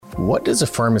What does a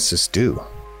pharmacist do?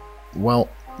 Well,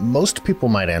 most people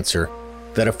might answer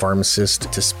that a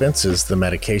pharmacist dispenses the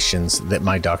medications that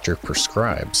my doctor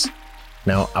prescribes.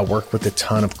 Now, I work with a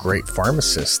ton of great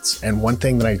pharmacists, and one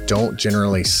thing that I don't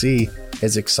generally see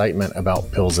is excitement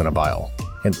about pills in a vial.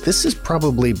 And this is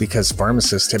probably because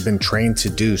pharmacists have been trained to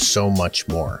do so much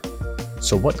more.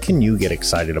 So what can you get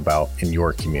excited about in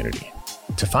your community?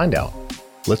 To find out,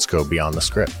 let's go beyond the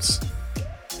scripts.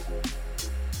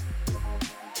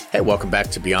 Hey, welcome back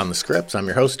to Beyond the Scripts. I'm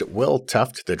your host, Will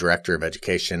Tuft, the Director of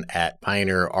Education at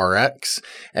Pioneer RX.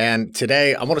 And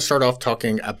today I want to start off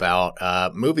talking about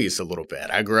movies a little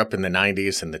bit. I grew up in the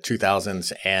 90s and the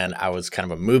 2000s, and I was kind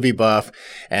of a movie buff,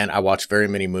 and I watched very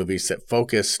many movies that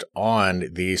focused on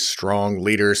these strong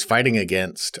leaders fighting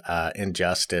against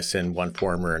injustice in one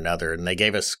form or another. And they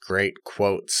gave us great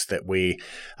quotes that we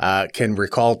can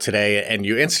recall today, and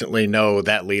you instantly know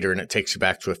that leader, and it takes you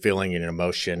back to a feeling and an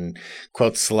emotion.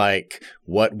 Quotes like,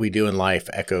 "What we do in life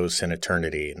echoes in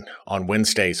eternity. And on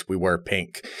Wednesdays, we wear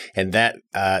pink." And that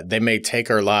they may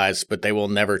take our lives, but they will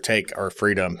never take our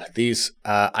freedom. These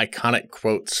iconic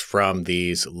quotes from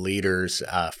these leaders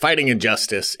fighting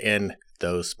injustice in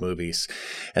those movies.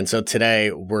 And so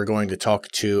today we're going to talk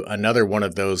to another one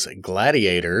of those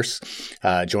gladiators,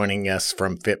 joining us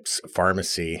from Phipps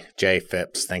Pharmacy. Jay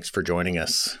Phipps, thanks for joining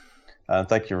us.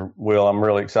 Thank you, Will. I'm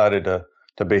really excited to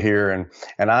be here,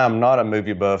 and I am not a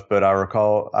movie buff, but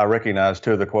I recognize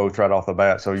two of the quotes right off the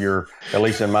bat. So you're at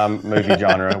least in my movie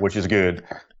genre, which is good.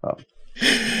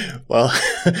 Well,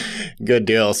 good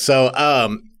deal. So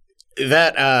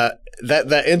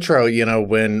that intro,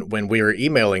 when we were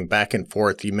emailing back and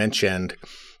forth, you mentioned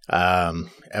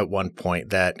at one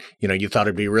point that you thought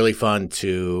it'd be really fun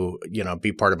to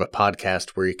be part of a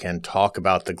podcast where you can talk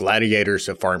about the gladiators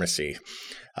of pharmacy.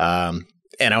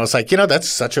 And I was like, that's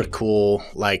such a cool,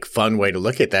 fun way to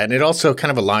look at that. And it also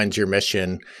kind of aligns your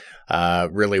mission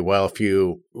really well if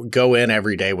you go in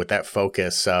every day with that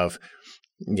focus of,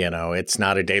 it's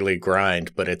not a daily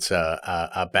grind, but it's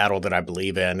a battle that I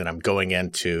believe in, and I'm going in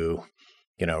to,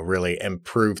 really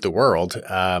improve the world.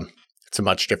 It's a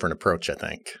much different approach, I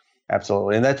think.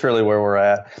 Absolutely. And that's really where we're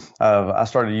at. I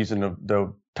started using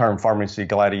the term pharmacy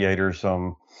gladiators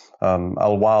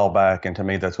a while back, and to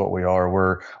me, that's what we are.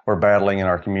 We're battling in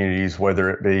our communities, whether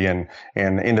it be in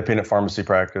independent pharmacy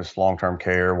practice, long-term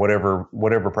care,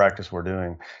 whatever practice we're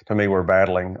doing. To me, we're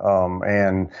battling,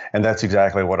 and that's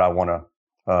exactly what I want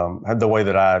to the way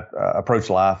that I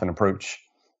approach life and approach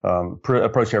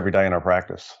every day in our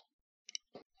practice.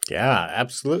 Yeah,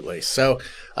 absolutely. So,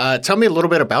 tell me a little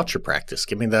bit about your practice.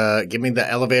 Give me the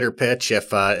elevator pitch.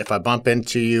 If I bump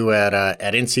into you at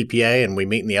NCPA and we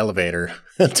meet in the elevator,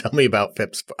 tell me about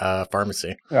Phipps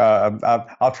Pharmacy.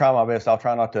 I'll try my best. I'll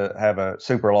try not to have a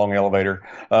super long elevator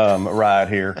ride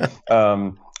here.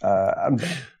 I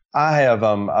have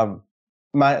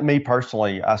me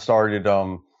personally. I started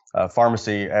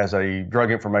pharmacy as a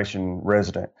drug information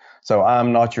resident. So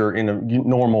I'm not your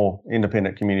normal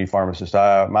independent community pharmacist.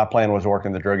 My plan was to work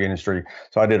in the drug industry.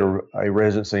 So I did a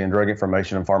residency in drug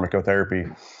information and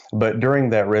pharmacotherapy. But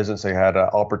during that residency, I had an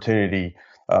opportunity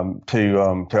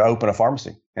to open a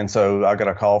pharmacy. And so I got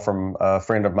a call from a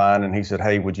friend of mine, and he said,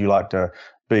 "Hey, would you like to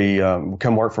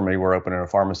come work for me? We're opening a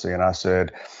pharmacy." And I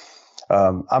said,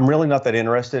 "I'm really not that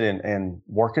interested in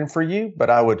working for you, but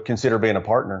I would consider being a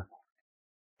partner."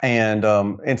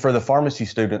 And for the pharmacy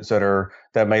students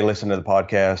that may listen to the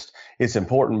podcast, it's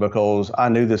important because I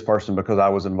knew this person because I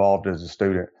was involved as a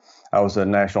student. I was a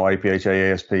national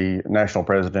APHA ASP national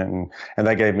president, and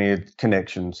they gave me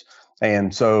connections.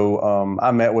 And so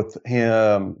I met with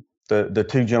him, the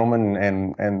two gentlemen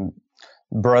and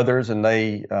brothers, and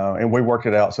and we worked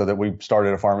it out so that we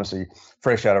started a pharmacy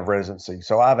fresh out of residency.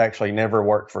 So I've actually never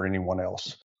worked for anyone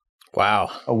else.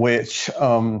 Wow. Which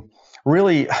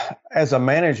really, as a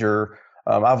manager,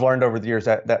 I've learned over the years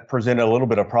that presented a little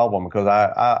bit of problem because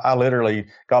I literally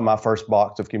got my first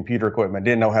box of computer equipment,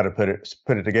 didn't know how to put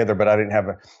it together, but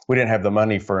we didn't have the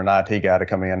money for an IT guy to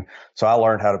come in. So I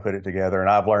learned how to put it together, and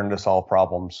I've learned to solve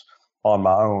problems on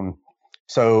my own.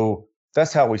 So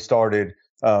that's how we started.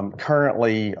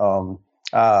 Currently,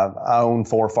 I own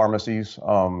 4 pharmacies,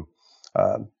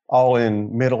 all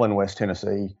in Middle and West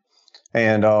Tennessee,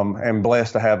 and am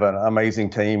blessed to have an amazing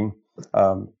team.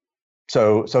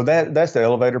 So that's the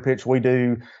elevator pitch. We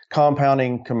do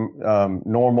compounding,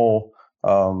 normal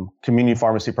community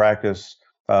pharmacy practice,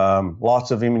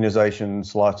 lots of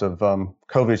immunizations, lots of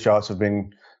COVID shots have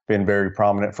been very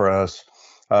prominent for us.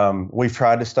 We've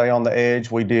tried to stay on the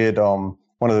edge. We did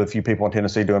one of the few people in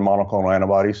Tennessee doing monoclonal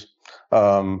antibodies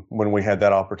when we had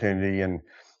that opportunity, and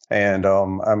and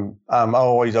I'm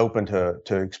always open to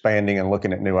expanding and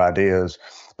looking at new ideas.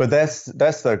 But that's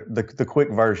the quick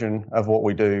version of what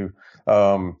we do.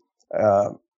 Um,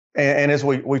 and as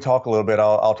we talk a little bit,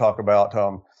 I'll talk about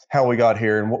how we got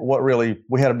here and what really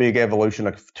we had a big evolution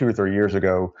of 2 or 3 years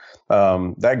ago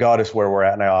that got us where we're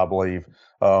at now, I believe.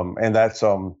 And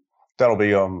that'll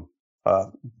be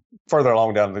further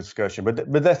along down the discussion.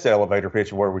 But that's the elevator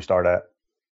pitch of where we start at.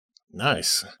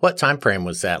 Nice. What time frame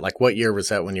was that? Like, what year was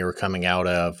that when you were coming out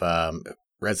of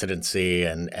residency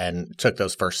and took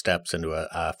those first steps into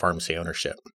a pharmacy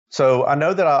ownership? So I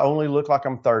know that I only look like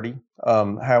I'm 30.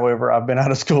 However, I've been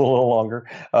out of school a little longer.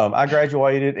 I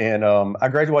graduated in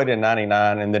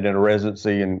 '99 and then did a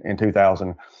residency in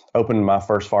 2000. Opened my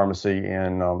first pharmacy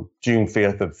in June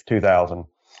 5th of 2000.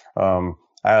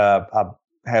 I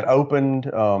had opened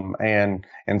and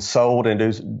sold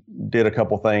and did a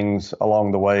couple things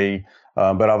along the way,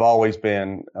 but I've always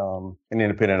been an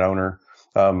independent owner.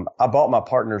 I bought my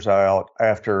partners out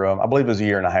after I believe it was a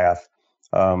year and a half.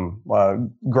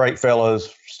 Great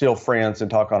fellas, still friends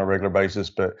and talk on a regular basis,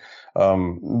 but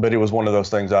it was one of those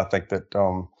things I think that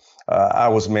I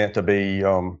was meant to be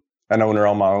an owner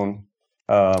on my own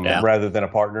rather than a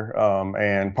partner.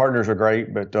 And partners are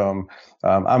great, but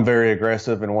I'm very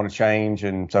aggressive and want to change,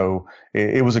 and so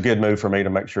it was a good move for me to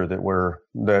make sure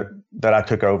that I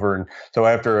took over. And so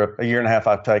after a year and a half,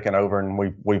 I've taken over, and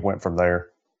we went from there.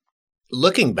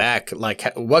 Looking back,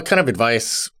 like, what kind of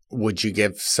advice would you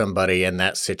give somebody in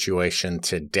that situation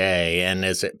today? And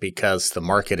is it because the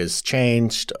market has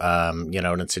changed, and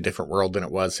it's a different world than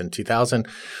it was in 2000?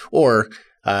 Or,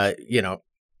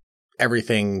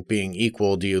 everything being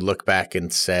equal, do you look back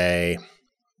and say,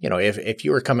 if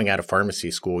you were coming out of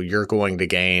pharmacy school, you're going to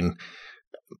gain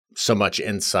so much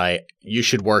insight. You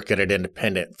should work at an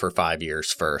independent for 5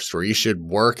 years first, or you should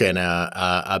work in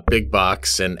a big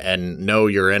box and know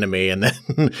your enemy, and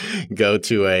then go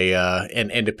to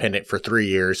an independent for 3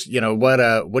 years.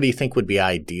 What do you think would be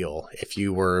ideal if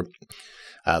you were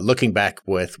looking back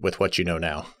with what you know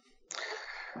now?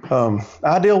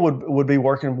 Ideal would be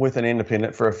working with an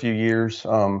independent for a few years.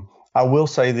 I will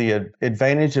say the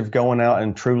advantage of going out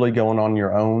and truly going on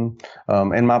your own.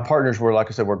 And my partners were, like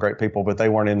I said, were great people, but they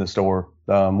weren't in the store.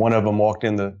 One of them walked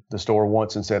in the store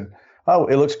once and said, "Oh,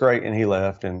 it looks great," and he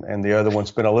left. And the other one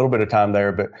spent a little bit of time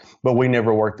there, but we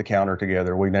never worked the counter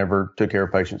together. We never took care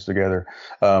of patients together.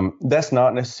 That's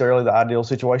not necessarily the ideal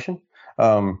situation.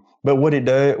 But what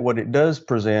it does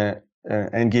present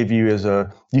and give you is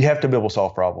you have to be able to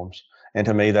solve problems. And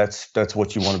to me, that's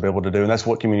what you want to be able to do. And that's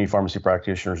what community pharmacy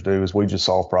practitioners do, is we just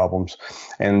solve problems.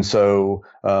 And so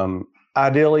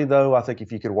ideally, though, I think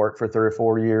if you could work for 3 or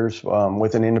 4 years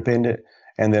with an independent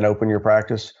and then open your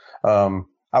practice,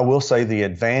 I will say the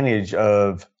advantage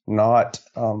of not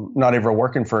ever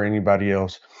working for anybody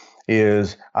else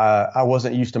is I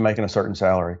wasn't used to making a certain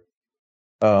salary.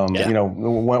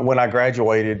 When I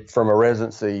graduated from a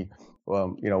residency,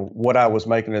 what I was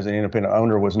making as an independent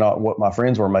owner was not what my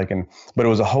friends were making, but it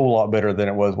was a whole lot better than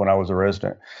it was when I was a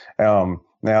resident.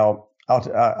 Now,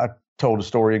 I told a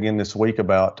story again this week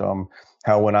about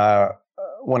how when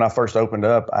I first opened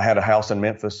up, I had a house in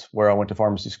Memphis where I went to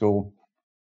pharmacy school,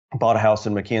 bought a house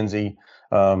in McKenzie,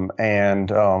 and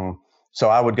so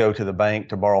I would go to the bank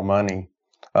to borrow money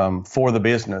for the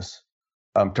business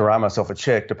to write myself a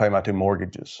check to pay my 2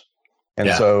 mortgages. And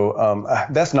so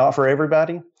that's not for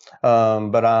everybody,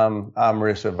 but I'm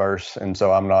risk averse, and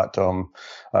so I'm not.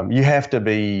 You have to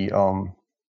be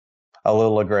a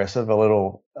little aggressive, a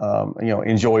little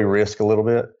enjoy risk a little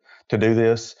bit to do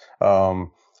this.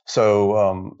 So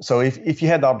if you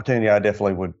had the opportunity, I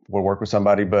definitely would work with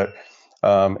somebody. But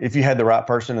if you had the right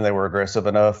person and they were aggressive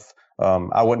enough,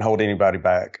 I wouldn't hold anybody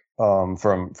back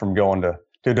from going to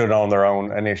do it on their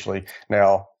own initially.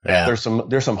 Now, there's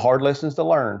some hard lessons to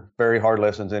learn, very hard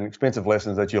lessons and expensive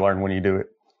lessons that you learn when you do it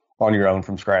on your own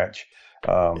from scratch.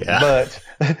 But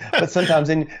sometimes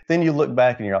then you look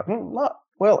back and you're like,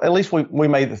 well, at least we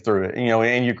made it through it,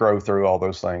 and you grow through all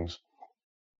those things.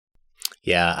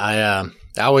 Yeah, I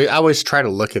always try to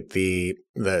look at the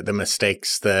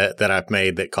mistakes that I've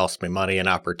made that cost me money and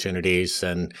opportunities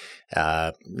and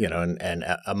and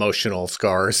emotional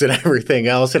scars and everything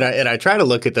else, and I try to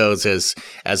look at those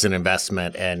as an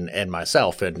investment and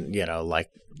myself, and like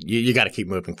you got to keep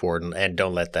moving forward and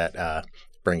don't let that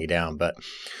bring you down. But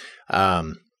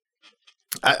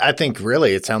I think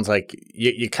really it sounds like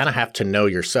you kind of have to know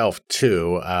yourself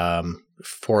too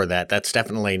for that. That's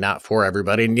definitely not for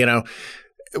everybody, and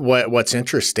What's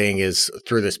interesting is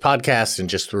through this podcast and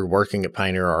just through working at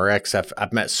Pioneer RX,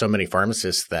 I've met so many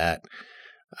pharmacists that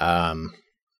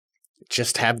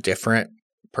just have different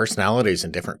personalities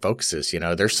and different focuses.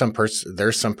 There's some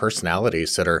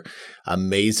personalities that are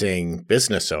amazing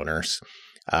business owners,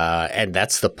 and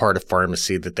that's the part of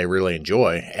pharmacy that they really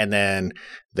enjoy. And then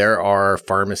there are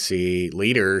pharmacy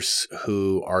leaders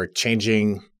who are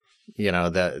changing,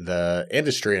 the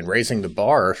industry and raising the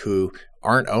bar, who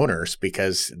aren't owners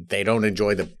because they don't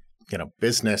enjoy the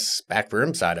business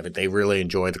backroom side of it. They really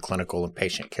enjoy the clinical and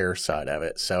patient care side of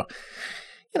it. So,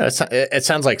 it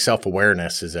sounds like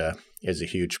self-awareness is a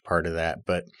huge part of that.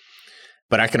 But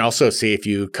I can also see, if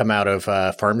you come out of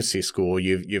pharmacy school,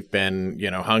 you've been,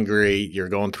 hungry, you're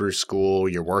going through school,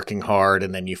 you're working hard,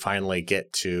 and then you finally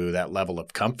get to that level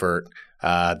of comfort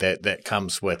that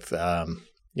comes with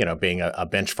being a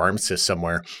bench pharmacist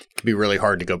somewhere. It can be really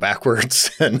hard to go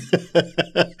backwards.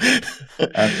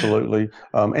 Absolutely.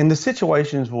 And the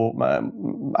situations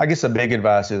I guess a big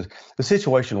advice is the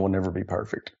situation will never be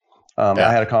perfect.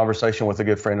 I had a conversation with a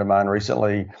good friend of mine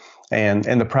recently, and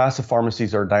the price of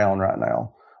pharmacies are down right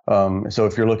now. So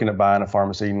if you're looking at buying a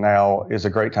pharmacy, now is a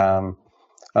great time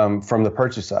from the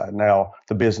purchase side. Now,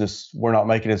 the business, we're not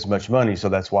making as much money, so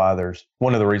that's why there's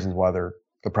one of the reasons why the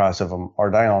price of them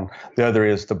are down. The other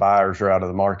is the buyers are out of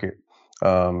the market.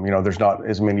 There's not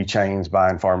as many chains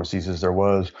buying pharmacies as there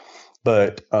was.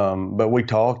 But we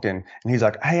talked, and he's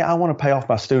like, hey, I want to pay off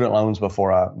my student loans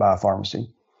before I buy a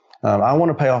pharmacy. I want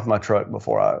to pay off my truck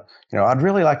before I'd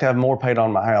really like to have more paid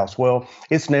on my house. Well,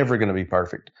 it's never going to be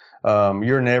perfect.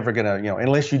 You're never going to,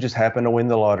 unless you just happen to win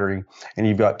the lottery and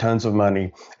you've got tons of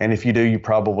money. And if you do, you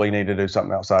probably need to do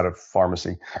something outside of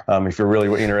pharmacy if you're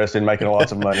really interested in making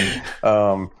lots of money.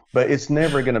 But it's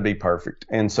never going to be perfect.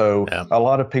 And so a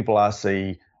lot of people I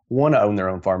see want to own their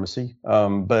own pharmacy,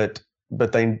 but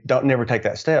they never take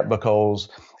that step because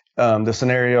the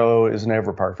scenario is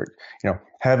never perfect.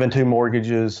 Having 2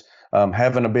 mortgages,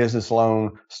 having a business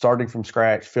loan, starting from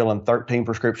scratch, filling 13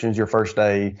 prescriptions your first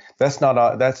day. That's not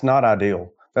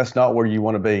ideal. That's not where you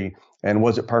want to be. And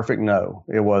was it perfect? No,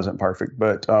 it wasn't perfect.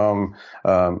 But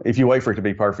if you wait for it to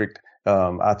be perfect,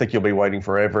 I think you'll be waiting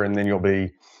forever, and then you'll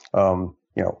be,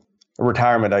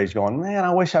 retirement age going, man,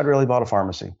 I wish I'd really bought a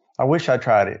pharmacy. I wish I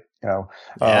tried it. You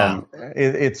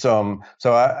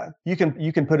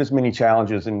can put as many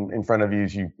challenges in front of you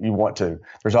as you want to.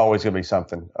 There's always going to be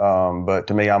something. But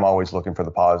to me, I'm always looking for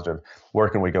the positive. Where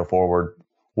can we go forward?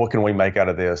 What can we make out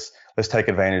of this? Let's take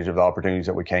advantage of the opportunities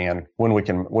that we can when we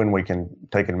can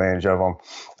take advantage of them.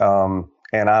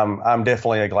 And I'm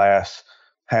definitely a glass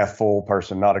half full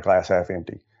person, not a glass half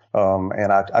empty.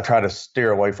 And I try to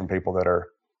steer away from people that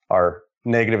are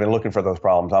negative and looking for those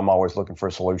problems. I'm always looking for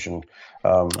a solution.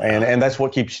 And that's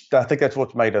what I think that's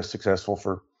what's made us successful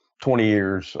for 20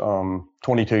 years,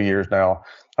 22 years now,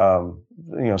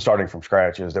 starting from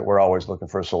scratch, is that we're always looking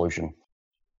for a solution.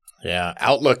 Yeah.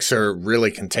 Outlooks are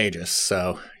really contagious.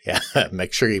 So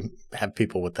make sure you have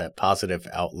people with that positive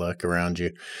outlook around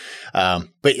you.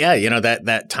 But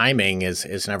that timing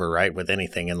is never right with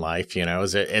anything in life.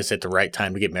 Is it the right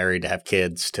time to get married, to have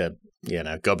kids, to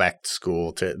go back to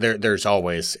school? There's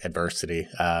always adversity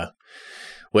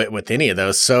with any of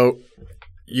those. So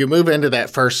you move into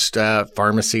that first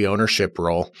pharmacy ownership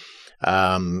role.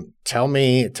 Tell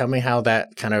me how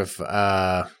that kind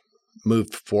of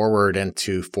moved forward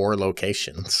into 4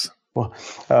 locations. Well,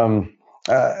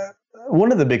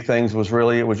 one of the big things was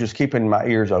just keeping my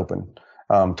ears open,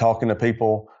 talking to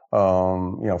people.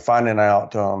 Finding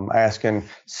out, asking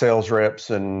sales reps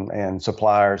and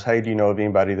suppliers, hey, do you know of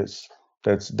anybody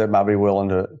that might be willing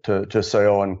to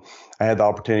sell? And I had the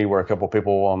opportunity where a couple of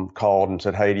people called and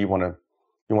said, hey, do you want to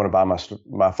buy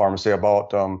my pharmacy? I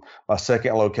bought my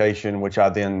second location, which I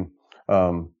then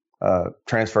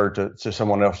transferred to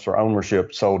someone else for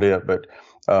ownership, sold it, but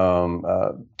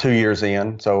 2 years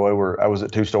in. So I was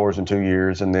at 2 stores in 2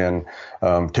 years, and then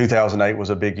 2008 was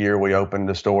a big year. We opened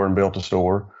a store and built a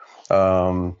store.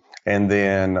 And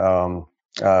then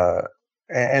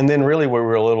really we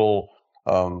were a little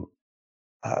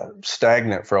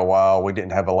stagnant for a while. We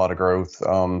didn't have a lot of growth.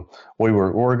 We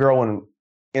were growing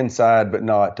inside, but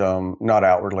not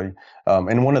outwardly.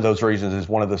 And one of those reasons is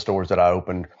one of the stores that I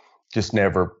opened just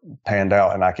never panned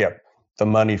out, and I kept the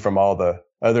money from all the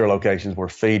other locations were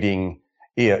feeding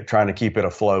it, trying to keep it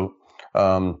afloat.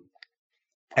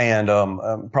 And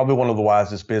probably one of the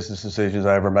wisest business decisions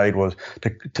I ever made was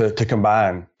to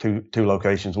combine two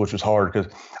locations, which was hard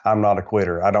because I'm not a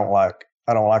quitter. I don't like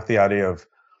the idea of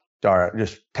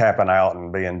just tapping out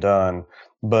and being done.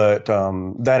 But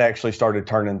that actually started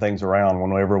turning things around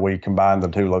whenever we combined the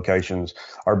 2 locations.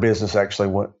 Our business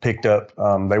actually picked up.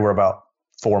 They were about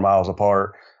 4 miles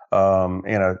apart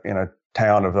in a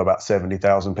town of about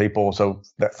 70,000 people. So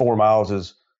that 4 miles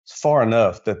is far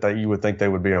enough that you would think they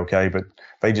would be okay, but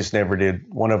they just never did.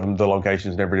 One of them, the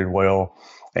locations never did well,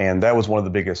 and that was one of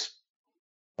the biggest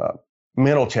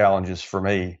mental challenges for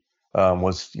me,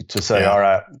 was to say, all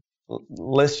right,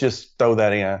 let's just throw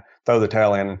the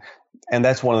towel in. And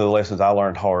that's one of the lessons I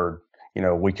learned hard.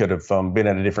 We could have been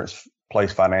in a different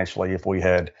place financially if we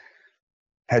had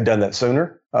done that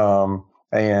sooner. So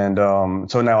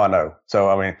now I know. So,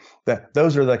 I mean,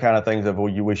 those are the kind of things that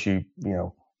you wish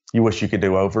you could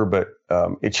do over, but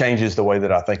it changes the way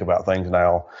that I think about things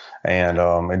now. And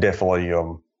it definitely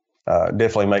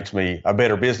makes me a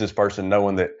better business person,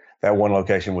 knowing that one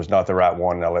location was not the right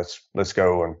one. Now let's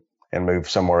go and move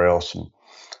somewhere else. And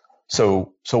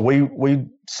so we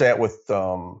sat with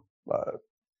 2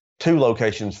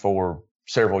 locations for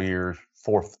several years,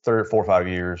 4 or 5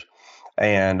 years,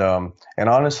 and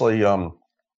honestly, about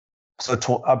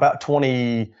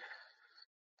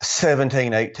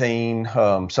 2017, 18,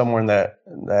 somewhere in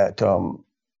that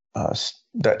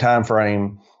time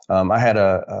frame, I had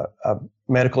a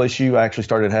medical issue. I actually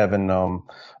started having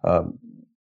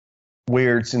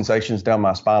weird sensations down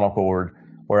my spinal cord,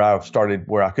 where I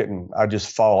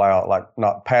just fall out, like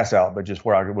not pass out, but just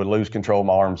where I would lose control of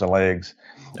my arms and legs.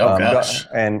 Oh gosh.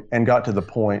 And got to the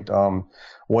point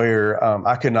where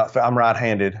I could not. I'm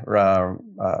right-handed,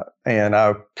 and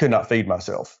I could not feed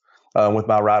myself with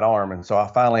my right arm. And so I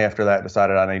finally, after that,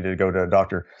 decided I needed to go to a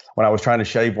doctor. When I was trying to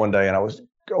shave one day, and I was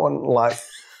going like,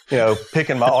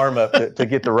 picking my arm up to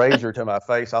get the razor to my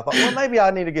face, I thought, well, maybe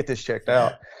I need to get this checked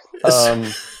out.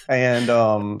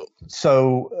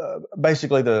 So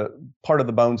basically, the part of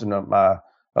the bones in my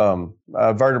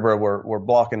vertebra were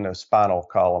blocking the spinal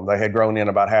column. They had grown in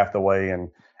about half the way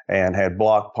and had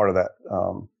blocked part of that,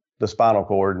 the spinal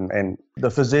cord. And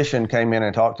the physician came in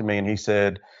and talked to me, and he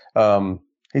said,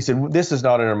 this is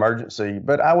not an emergency,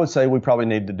 but I would say we probably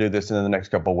need to do this in the next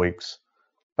couple of weeks.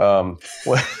 So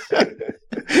I'm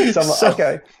like,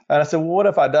 okay. And I said, well, what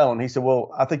if I don't? He said,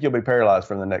 well, I think you'll be paralyzed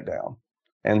from the neck down.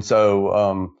 And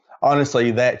so,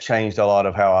 honestly, that changed a lot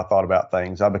of how I thought about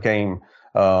things. I became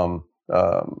a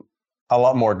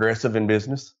lot more aggressive in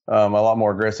business, a lot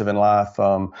more aggressive in life.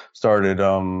 Started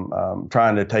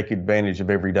trying to take advantage of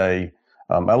every day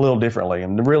a little differently.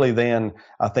 And really, then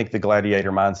I think the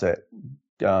gladiator mindset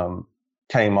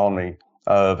came on me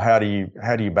of how do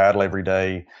you battle every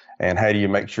day, and how do you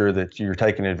make sure that you're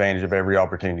taking advantage of every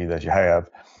opportunity that you have.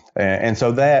 And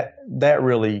so that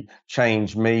really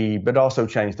changed me, but also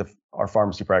changed our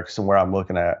pharmacy practice and where I'm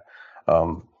looking at.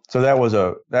 So that was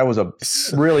a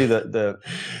really the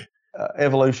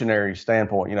evolutionary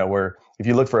standpoint, where if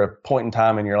you look for a point in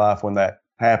time in your life when that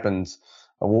happens,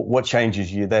 what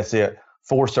changes you? That's it.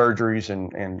 4 surgeries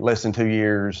in less than 2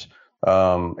 years.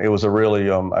 It was a really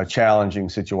a challenging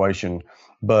situation,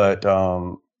 but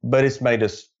it's made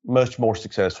us much more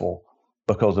successful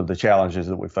because of the challenges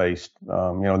that we faced,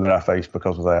 that I faced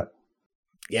because of that.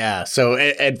 Yeah. So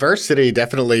adversity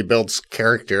definitely builds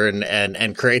character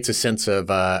and creates a sense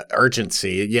of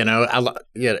urgency.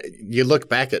 You look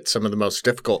back at some of the most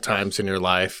difficult times in your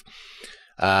life,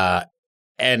 and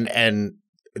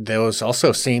those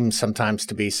also seem sometimes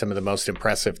to be some of the most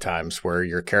impressive times where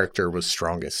your character was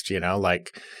strongest. I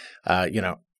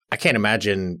can't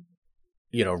imagine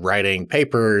writing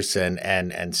papers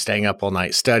and staying up all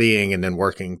night studying and then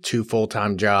working 2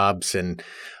 full-time jobs and,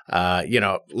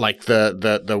 like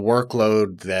the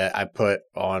workload that I put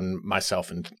on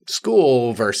myself in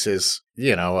school versus,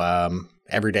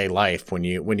 everyday life when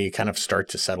you kind of start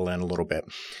to settle in a little bit.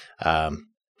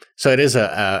 So it is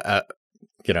a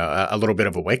little bit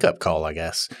of a wake-up call, I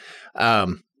guess.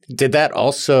 Did that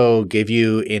also give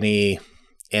you any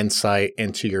insight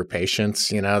into your patients?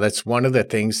 That's one of the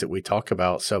things that we talk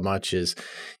about so much is,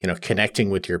 connecting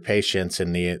with your patients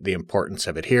and the importance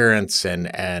of adherence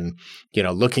and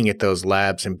looking at those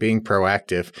labs and being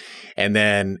proactive. And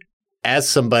then as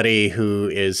somebody who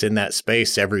is in that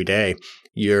space every day,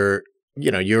 you're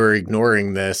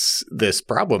ignoring this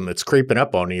problem that's creeping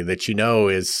up on you that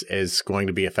is going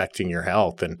to be affecting your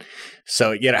health. And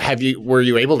so, were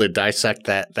you able to dissect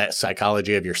that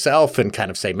psychology of yourself and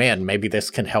kind of say, man, maybe this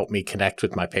can help me connect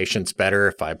with my patients better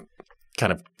if I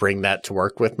kind of bring that to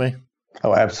work with me?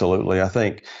 Oh, absolutely. I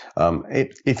think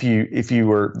if you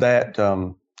were that,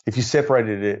 if you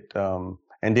separated it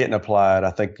and didn't apply it,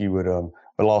 I think you would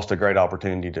lost a great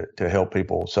opportunity to help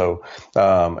people. So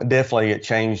definitely it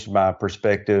changed my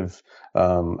perspective,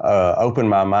 opened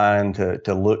my mind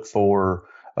to look for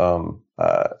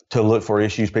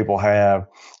issues people have,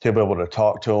 to be able to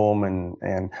talk to them,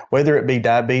 and whether it be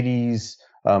diabetes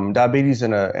and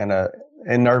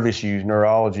nerve issues,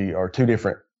 neurology are 2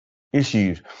 different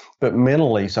issues, but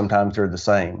mentally sometimes they're the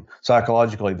same.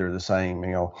 Psychologically, they're the same.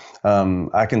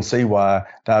 I can see why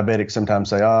diabetics sometimes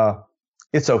say,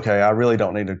 it's okay. I really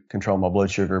don't need to control my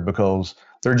blood sugar because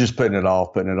they're just putting it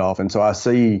off. And so I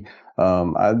see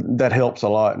that helps a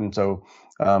lot. And so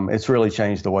it's really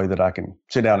changed the way that I can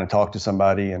sit down and talk to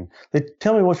somebody and they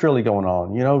tell me what's really going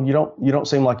on. You don't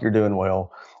seem like you're doing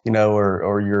well,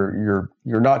 or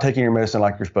you're not taking your medicine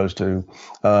like you're supposed to.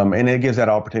 And it gives that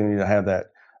opportunity to have that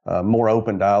more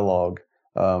open dialogue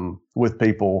with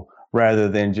people rather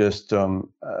than just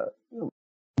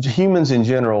humans in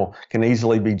general can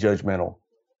easily be judgmental.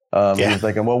 You're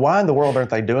thinking, well, why in the world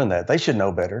aren't they doing that? They should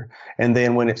know better. And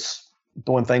then when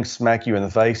things smack you in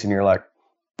the face and you're like,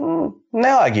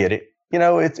 now I get it.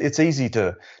 It's easy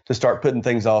to start putting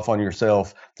things off on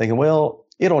yourself, thinking, well,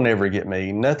 it'll never get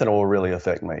me. Nothing will really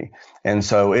affect me. And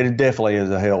so it definitely has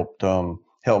helped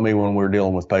me when we're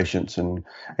dealing with patients and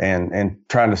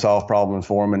trying to solve problems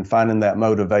for them and finding that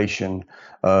motivation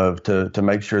to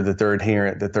make sure that they're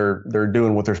adherent, that they're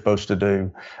doing what they're supposed to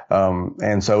do.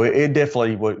 And so it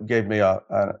definitely gave me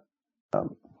an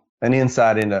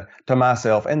insight into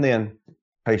myself and then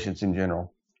patients in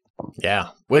general. Yeah,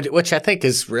 which I think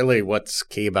is really what's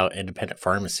key about independent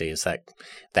pharmacy is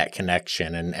that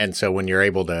connection, and so when you're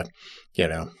able to,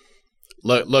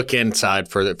 look inside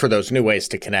for those new ways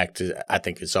to connect, I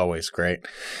think is always great.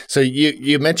 So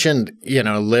you mentioned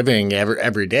living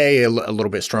every day a little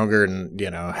bit stronger and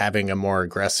having a more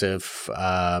aggressive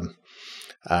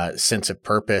sense of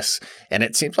purpose, and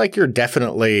it seems like you're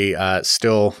definitely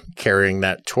still carrying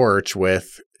that torch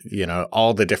with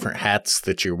all the different hats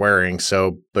that you're wearing.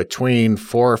 So between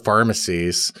 4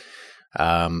 pharmacies,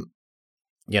 what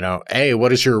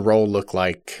does your role look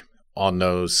like on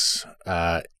those,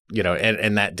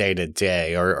 in that day to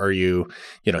day? Or are you,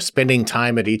 spending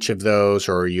time at each of those,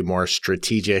 or are you more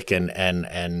strategic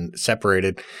and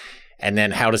separated? And then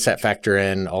how does that factor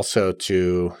in also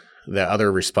to the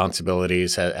other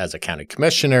responsibilities as a county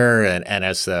commissioner and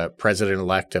as the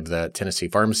president-elect of the Tennessee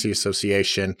Pharmacy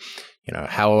Association?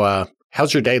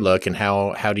 How's your day look, and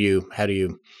how do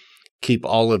you keep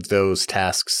all of those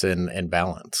tasks in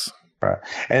balance? Right,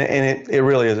 and it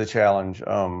really is a challenge,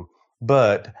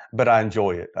 but I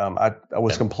enjoy it. I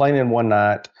was complaining one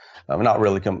night, not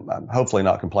really, hopefully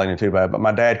not complaining too bad, but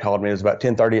my dad called me. It was about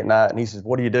 10:30 at night, and he said,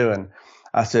 "What are you doing?"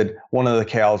 I said, "One of the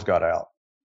cows got out."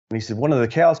 And he said, "One of the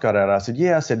cows got out?" I said,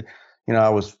 "Yeah." I said,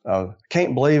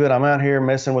 can't believe it. I'm out here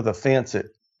messing with a fence at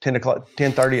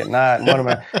 10:30 at night. And what am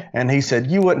I? And he said,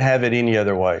 "You wouldn't have it any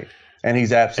other way." And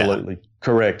he's absolutely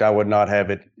correct. I would not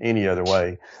have it any other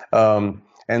way.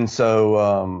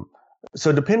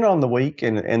 So depending on the week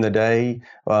and the day,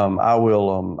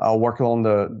 I'll work on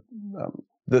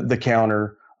the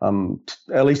counter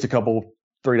at least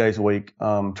 3 days a week.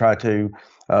 Try to.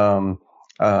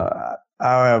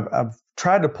 I've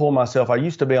tried to pull myself. I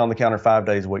used to be on the counter 5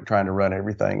 days a week trying to run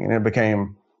everything, and it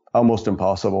became almost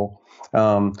impossible.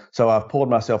 So I've pulled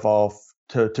myself off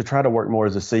to try to work more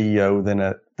as a CEO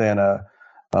than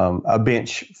a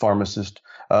bench pharmacist.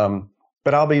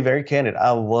 But I'll be very candid.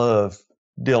 I love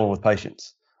dealing with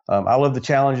patients. I love the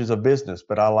challenges of business,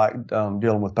 but I like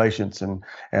dealing with patients. And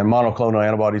monoclonal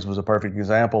antibodies was a perfect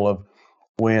example of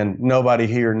when nobody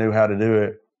here knew how to do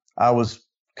it. I was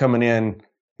coming in,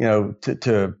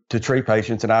 to treat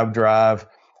patients, and I would drive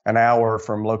an hour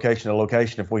from location to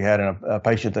location if we had a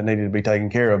patient that needed to be taken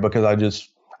care of, because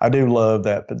I do love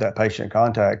that patient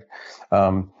contact.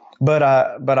 But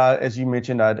I, as you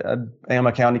mentioned, I am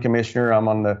a county commissioner. I'm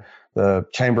on the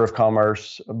Chamber of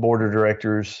Commerce board of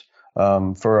directors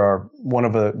for one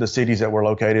of the cities that we're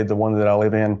located, the one that I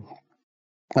live in.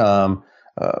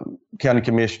 County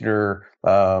commissioner.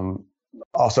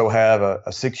 Also have a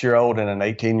 6-year-old and an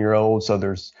 18-year-old. So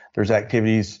there's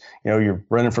activities, you're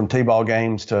running from T-ball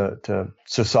games to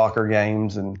soccer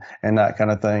games and that kind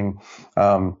of thing.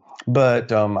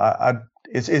 But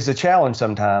it's a challenge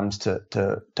sometimes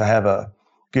to have a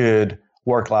good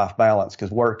work-life balance,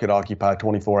 because work could occupy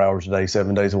 24 hours a day,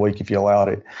 7 days a week if you allowed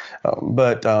it.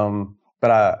 But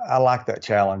I like that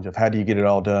challenge of how do you get it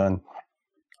all done.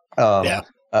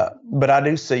 But I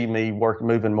do see me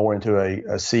moving more into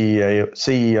a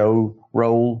CEO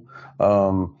role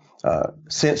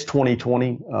since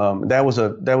 2020. That was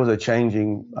a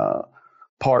changing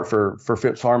part for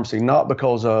Phipps Pharmacy, not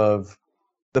because of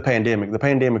the pandemic. The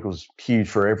pandemic was huge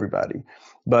for everybody,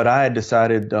 but I had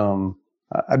decided.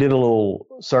 I did a little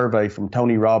survey from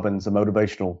Tony Robbins, a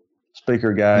motivational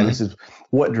speaker guy. And this is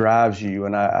what drives you,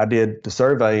 and I did the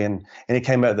survey, and it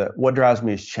came out that what drives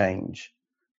me is change.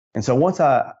 And so once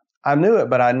I knew it,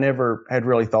 but I never had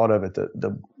really thought of it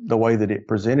the way that it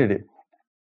presented it.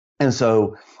 And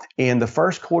so in the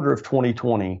first quarter of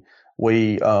 2020,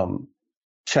 we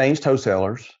changed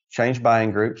wholesalers, changed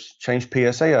buying groups, changed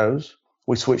PSAOs.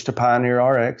 We switched to Pioneer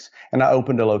RX, and I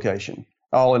opened a location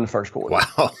all in the first quarter.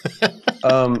 Wow.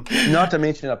 Not to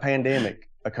mention a pandemic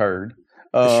occurred,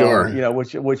 Sure.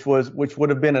 which would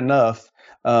have been enough.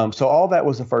 So all that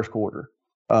was the first quarter.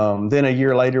 Then a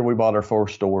year later, we bought our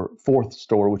fourth store, which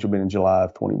would have been in July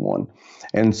of 21.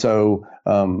 And so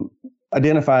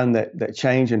identifying that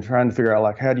change and trying to figure out,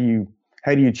 like, how do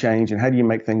you change and how do you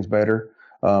make things better?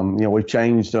 We've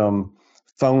changed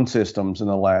phone systems in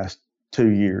the last 2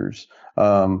 years.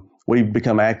 We've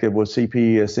become active with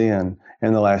CPESN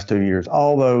in the last 2 years.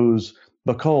 All those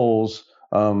because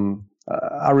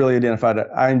I really identified that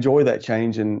I enjoy that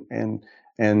change, and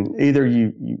either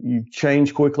you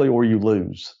change quickly or you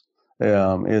lose,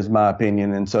 is my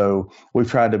opinion. And so we've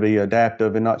tried to be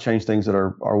adaptive and not change things that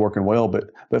are working well, but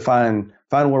find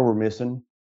where we're missing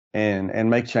and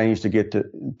make change to get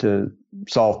to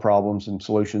solve problems and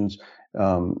solutions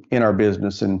in our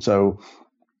business. And so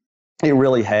it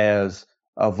really has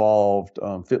evolved.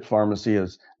 Phipps Pharmacy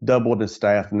has doubled its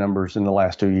staff numbers in the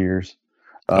last 2 years.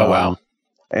 Oh, wow.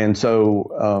 And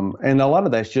so, and a lot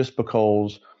of that's just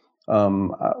because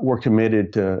we're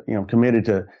committed to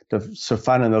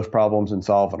finding those problems and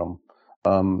solving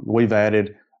them. We've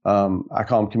added, I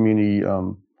call them community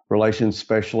relations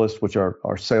specialists, which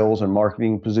are sales and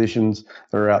marketing positions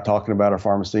that are out talking about our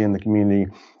pharmacy in the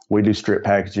community. We do strip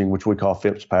packaging, which we call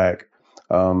Phipps Pack.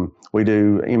 We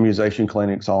do immunization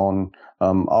clinics on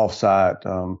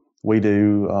offsite. We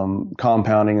do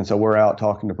compounding, and so we're out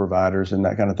talking to providers and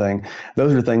that kind of thing.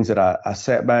 Those are things that I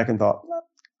sat back and thought,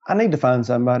 I need to find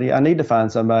somebody.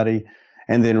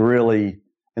 And then really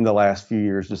in the last few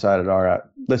years decided, all right,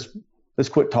 let's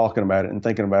quit talking about it and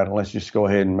thinking about it. Let's just go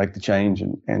ahead and make the change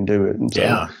and do it. And so,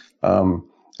 yeah.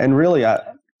 And really,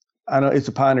 I know it's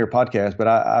a Pioneer podcast, but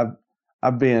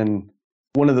I've been,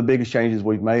 one of the biggest changes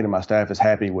we've made, and my staff is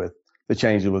happy with the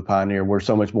changes with Pioneer. We're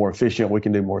so much more efficient. We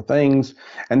can do more things.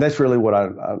 And that's really what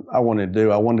I wanted to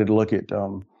do. I wanted to look at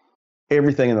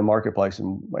everything in the marketplace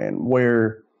and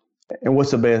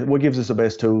what's the best, what gives us the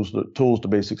best tools to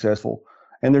be successful.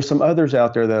 And there's some others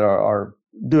out there that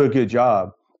do a good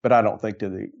job, but I don't think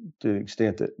to the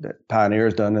extent that Pioneer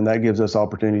has done. And that gives us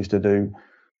opportunities to do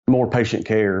more patient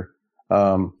care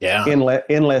in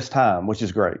less time, which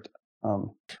is great.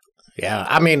 Yeah,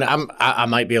 I mean, I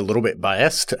might be a little bit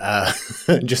biased,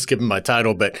 just given my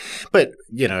title, but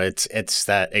it's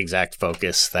that exact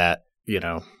focus that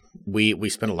we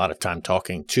spend a lot of time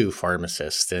talking to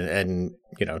pharmacists and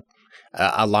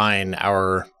align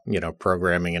our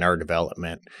programming and our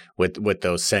development with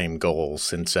those same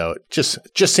goals, and so it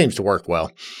just seems to work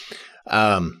well.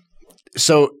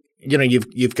 So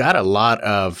you've got a lot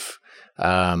of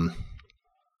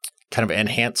kind of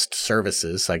enhanced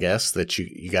services, I guess, that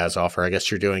you guys offer. I guess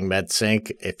you're doing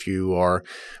MedSync if you are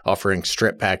offering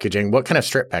strip packaging. What kind of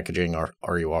strip packaging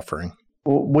are you offering?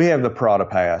 Well, we have the Prada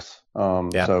Pass.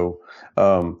 So,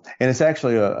 and it's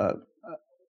actually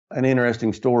an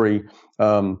interesting story.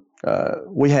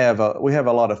 We have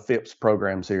a lot of Phipps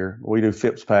programs here. We do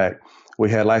Phipps Pack.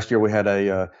 Last year we had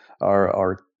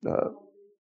our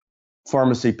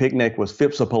pharmacy picnic was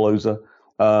Phippsapalooza.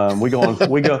 We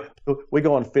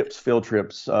go on Phipps field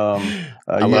trips. A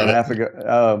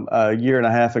year and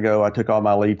a half ago, I took all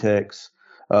my lead techs,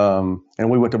 and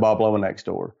we went to Bob Lomanak's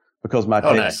store because my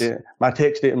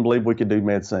techs didn't believe we could do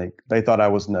MedSync. They thought I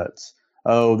was nuts.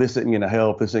 Oh, this isn't going to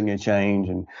help. This isn't going to change.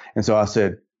 And so I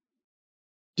said,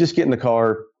 just get in the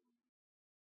car.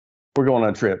 We're going on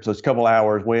a trip. So it's a couple of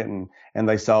hours, went and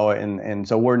they saw it. And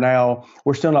so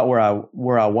we're still not where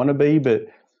I want to be, but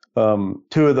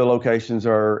two of the locations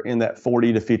are in that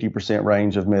 40 to 50%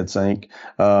 range of MedSync.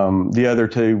 The other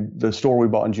two, the store we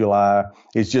bought in July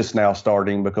is just now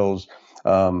starting because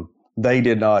they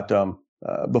did not,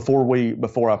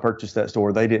 before I purchased that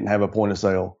store, they didn't have a point of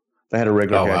sale. They had a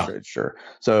regular cash register.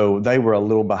 So they were a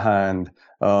little behind.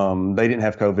 They didn't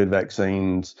have COVID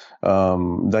vaccines.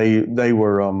 They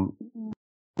were,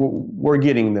 we're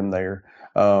getting them there.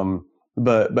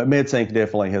 But MedSync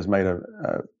definitely has made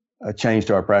a change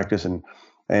to our practice. And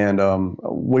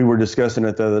we were discussing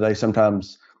it the other day.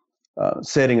 Sometimes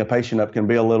setting a patient up can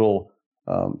be a little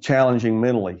challenging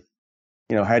mentally.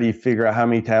 How do you figure out how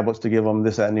many tablets to give them,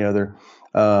 this, that, and the other?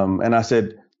 And I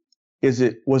said,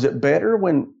 was it better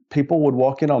when people would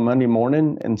walk in on Monday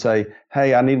morning and say,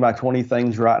 hey, I need my 20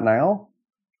 things right now?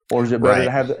 Or is it better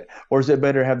to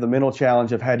have the mental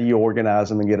challenge of how do you organize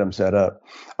them and get them set up?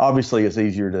 Obviously, it's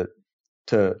easier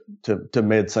to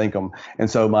MedSync them. And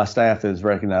so my staff is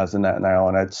recognizing that now.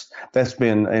 And that's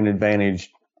been an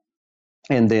advantage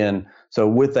And then, so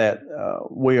with that,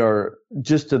 we are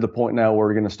just to the point now where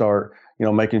we're going to start,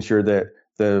 making sure that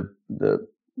the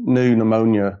new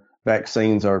pneumonia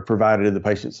vaccines are provided to the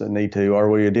patients that need to. Are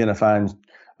we identifying,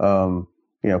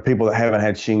 people that haven't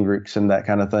had Shingrix and that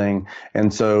kind of thing?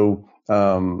 And so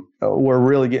we're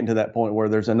really getting to that point where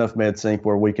there's enough MedSync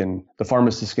where the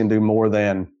pharmacist can do more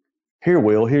than, here,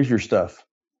 Will, here's your stuff,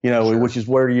 sure. Which is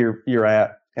where you're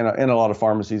at in a lot of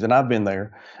pharmacies, and I've been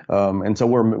there. And so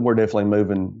we're definitely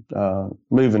moving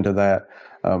to that.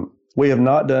 We have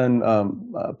not done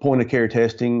point of care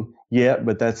testing yet,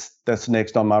 but that's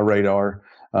next on my radar.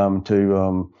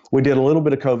 We did a little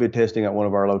bit of COVID testing at one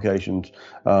of our locations,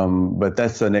 but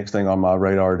that's the next thing on my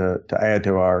radar to add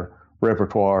to our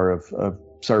repertoire of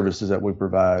services that we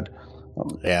provide.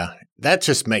 Yeah, that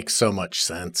just makes so much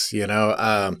sense,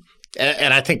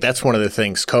 and I think that's one of the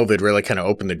things COVID really kind of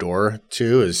opened the door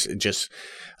to, is just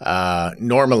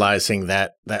normalizing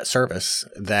that service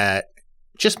that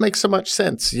just makes so much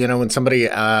sense. When somebody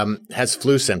has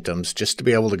flu symptoms, just to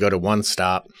be able to go to one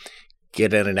stop,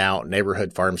 get in and out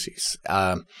neighborhood pharmacies.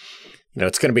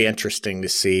 It's going to be interesting to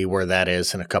see where that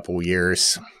is in a couple of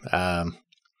years.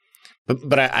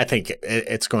 But I think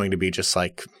it's going to be just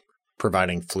like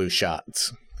providing flu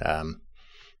shots.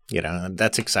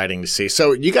 That's exciting to see.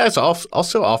 So you guys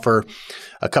also offer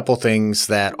a couple things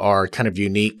that are kind of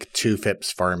unique to Phipps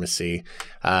Pharmacy.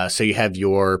 So you have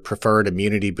your preferred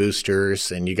immunity boosters,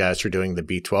 and you guys are doing the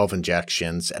B12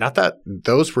 injections. And I thought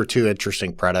those were two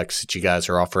interesting products that you guys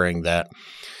are offering that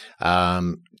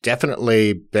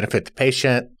definitely benefit the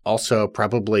patient, also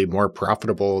probably more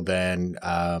profitable than,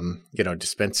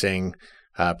 dispensing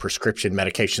prescription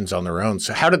medications on their own.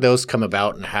 So how did those come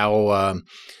about, and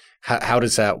how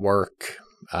does that work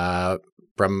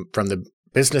from the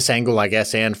business angle, I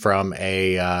guess, and from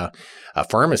a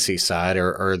pharmacy side?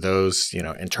 Are those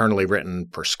internally written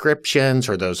prescriptions,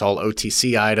 or those all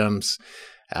OTC items,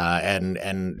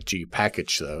 and do you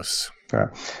package those? Okay.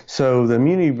 So the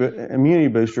immunity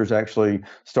boosters actually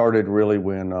started really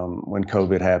when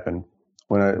COVID happened.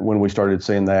 When we started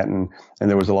seeing that, and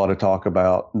there was a lot of talk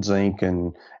about zinc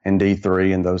and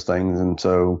D3 and those things, and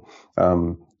so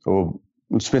we'll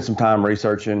spent some time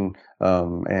researching,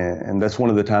 and that's one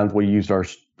of the times we used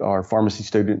our pharmacy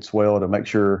students well to make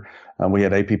sure we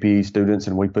had APP students,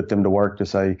 and we put them to work to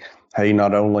say, hey,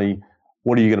 not only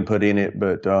what are you going to put in it,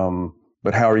 but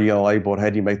how are you going to label it? How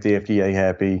do you make the FDA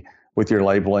happy with your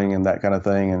labeling and that kind of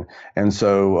thing? And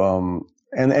so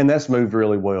and that's moved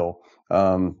really well.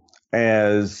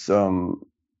 As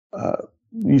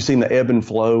you've seen the ebb and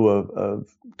flow of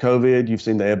COVID, you've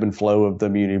seen the ebb and flow of the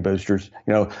immunity boosters.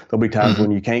 There'll be times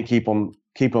when you can't keep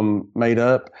them made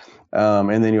up,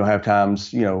 and then you'll have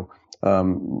times.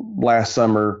 Last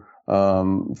summer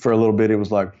for a little bit, it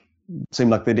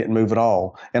seemed like they didn't move at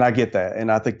all, and I get that, and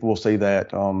I think we'll see that.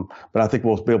 But I think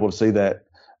we'll be able to see that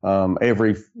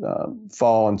every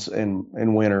fall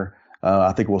and winter.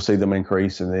 I think we'll see them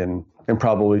increase, and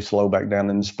probably slow back down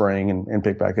in the spring and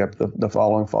pick back up the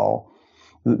following fall.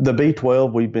 The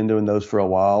B12, we've been doing those for a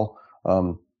while,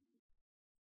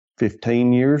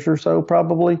 15 years or so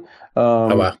probably.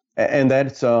 Oh, wow. And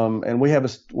that's and we have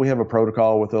a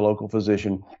protocol with a local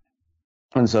physician,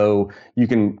 and so you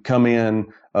can come in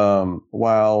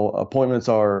while appointments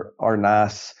are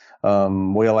nice.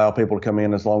 We allow people to come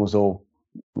in as long as they'll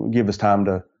give us time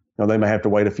to. They may have to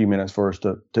wait a few minutes for us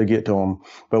to get to them,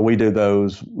 but we do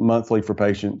those monthly for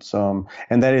patients,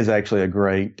 and that is actually a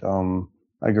great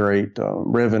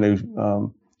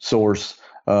revenue source.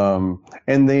 And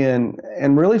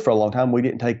really for a long time, we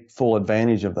didn't take full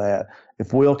advantage of that.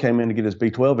 If Will came in to get his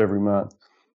B12 every month,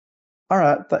 all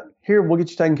right, here, we'll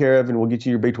get you taken care of, and we'll get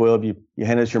you your B12. You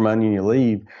hand us your money and you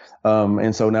leave.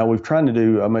 And so now we've tried to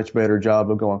do a much better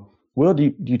job of going, Will,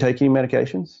 do you take any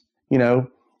medications?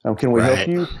 Can we help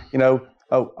you?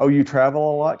 You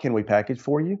travel a lot. Can we package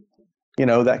for you?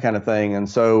 That kind of thing. And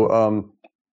so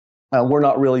we're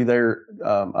not really there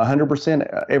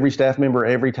 100% every staff member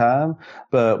every time,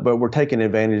 but we're taking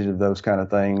advantage of those kind of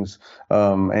things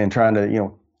and trying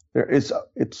to, it's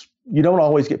you don't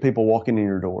always get people walking in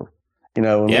your door. And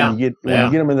when you get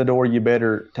them in the door, you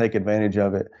better take advantage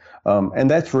of it. And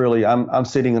that's really, I'm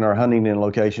sitting in our Huntington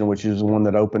location, which is the one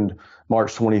that opened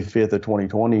March 25th of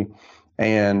 2020.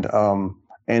 And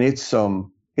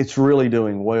it's really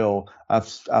doing well. I've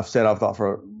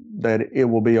thought that it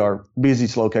will be our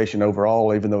busiest location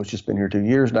overall, even though it's just been here 2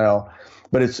 years now.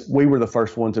 But we were the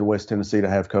first ones in West Tennessee to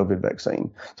have COVID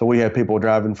vaccine. So we had people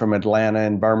driving from Atlanta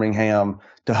and Birmingham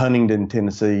to Huntington,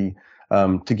 Tennessee,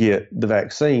 to get the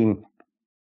vaccine.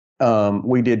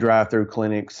 We did drive-through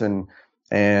clinics, and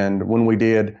when we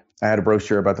did, I had a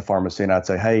brochure about the pharmacy, and I'd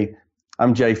say, hey,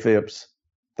 I'm Jay Phipps.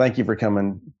 Thank you for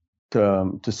coming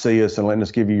to see us and letting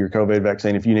us give you your COVID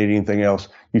vaccine. If you need anything else,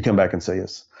 you come back and see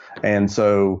us. And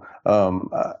so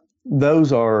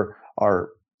those are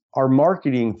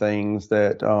marketing things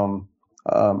that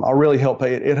are really help.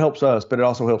 It helps us, but it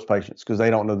also helps patients because they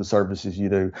don't know the services you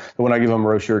do. But when I give them a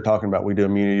brochure talking about we do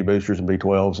immunity boosters and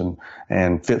B12s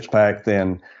and Phipps Pack,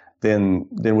 then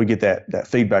we get that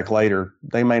feedback later.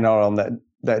 They may not on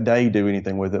that day do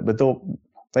anything with it, but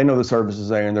they know the services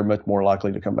there, and they're much more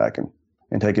likely to come back and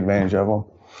take advantage of them.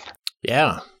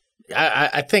 Yeah.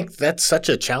 I think that's such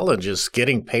a challenge, is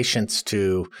getting patients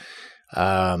to,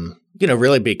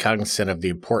 really be cognizant of the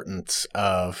importance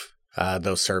of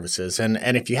those services.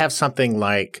 And if you have something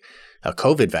like a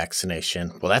COVID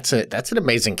vaccination, well, that's an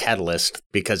amazing catalyst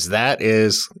because that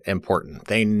is important.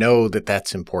 They know that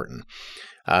that's important.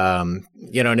 And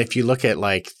if you look at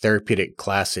like therapeutic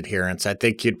class adherence, I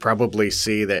think you'd probably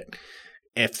see that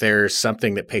if there's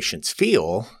something that patients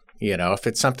feel, if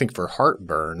it's something for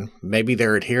heartburn, maybe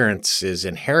their adherence is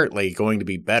inherently going to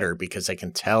be better because they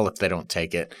can tell if they don't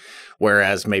take it.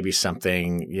 Whereas maybe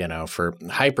something, for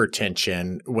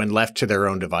hypertension, when left to their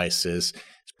own devices, is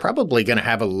probably going to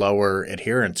have a lower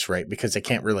adherence rate because they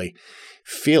can't really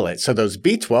feel it. So those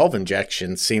B12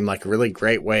 injections seem like a really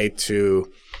great way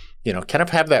to, kind of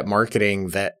have that marketing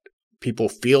that people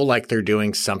feel like they're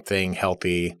doing something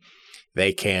healthy.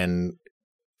 They can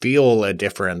feel a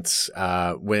difference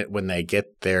when they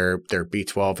get their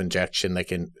B12 injection. They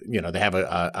can, they have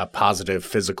a positive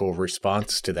physical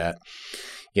response to that,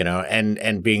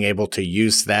 and being able to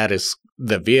use that as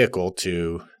the vehicle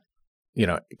to,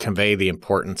 convey the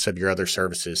importance of your other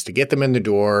services, to get them in the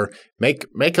door, make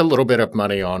a little bit of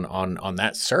money on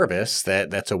that service.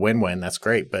 That's a win-win. That's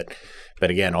great. But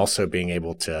again, also being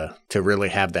able to really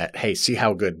have that, hey, see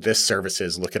how good this service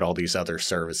is. Look at all these other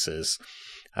services.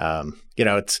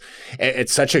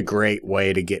 It's such a great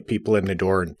way to get people in the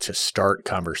door and to start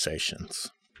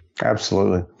conversations.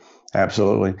 Absolutely.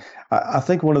 I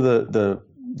think one of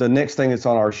the next thing that's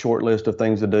on our short list of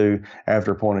things to do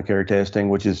after point of care testing,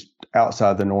 which is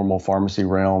outside the normal pharmacy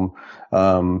realm,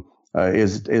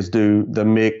 is do the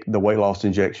MIC, the weight loss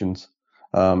injections,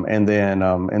 and then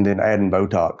adding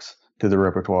Botox to the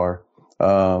repertoire.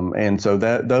 And so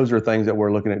those are things that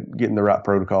we're looking at getting the right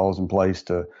protocols in place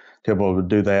to be able to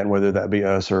do that, and whether that be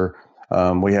us or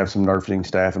we have some nursing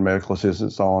staff and medical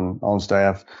assistants on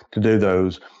staff to do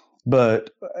those. But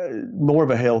more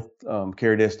of a health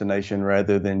care destination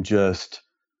rather than just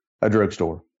a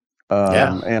drugstore.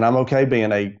 And I'm okay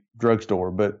being a drugstore,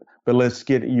 but let's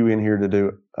get you in here to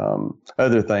do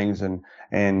other things.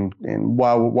 And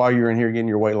while you're in here getting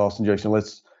your weight loss injection,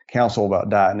 let's counsel about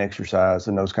diet and exercise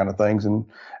and those kind of things.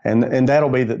 And that'll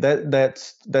be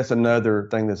that's another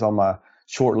thing that's on my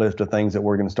short list of things that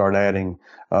we're going to start adding.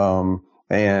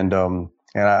 And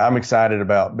I'm excited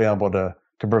about being able to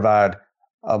provide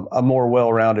a more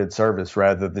well-rounded service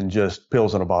rather than just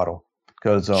pills in a bottle.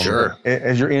 Because sure.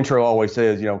 As your intro always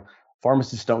says,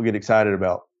 pharmacists don't get excited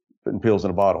about putting pills in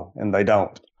a bottle, and they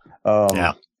don't.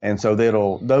 And so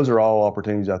those are all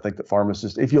opportunities, I think, that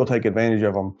pharmacists, if you'll take advantage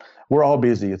of them, we're all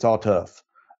busy. It's all tough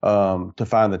to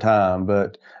find the time,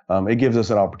 but it gives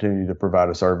us an opportunity to provide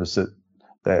a service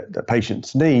that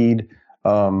patients need,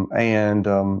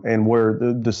 and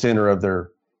we're the center of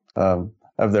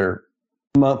their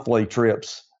monthly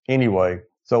trips anyway.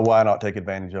 So why not take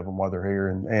advantage of them while they're here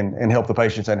and help the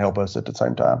patients and help us at the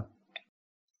same time?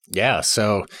 Yeah.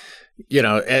 So,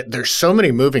 there's so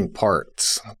many moving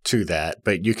parts to that,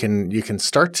 but you can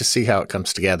start to see how it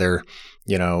comes together.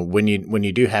 When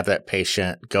you do have that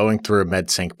patient going through a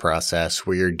MedSync process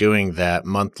where you're doing that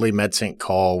monthly MedSync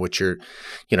call, which you're,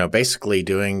 basically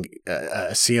doing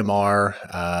a CMR,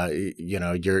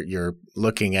 you're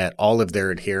looking at all of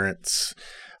their adherence.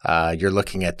 You're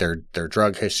looking at their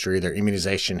drug history, their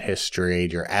immunization history.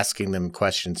 You're asking them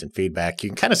questions and feedback. You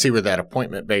can kind of see where that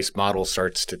appointment-based model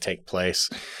starts to take place,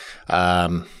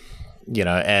 and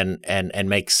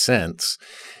makes sense.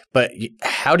 But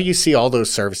how do you see all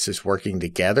those services working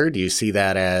together? Do you see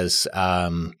that as,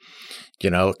 kind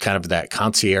of that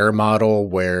concierge model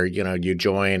where, you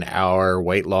join our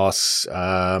weight loss,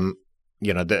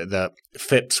 the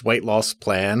Phipps weight loss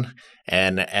plan,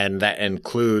 and that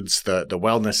includes the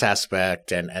wellness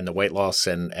aspect and the weight loss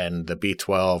and the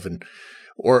B12,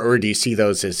 or do you see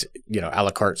those as, a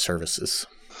la carte services?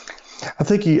 I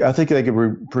think they could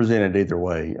be presented either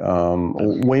way.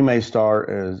 We may start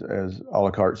as a la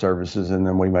carte services, and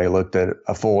then we may look at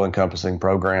a full encompassing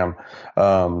program.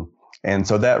 And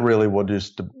so that really will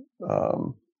just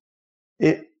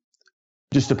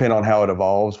depend on how it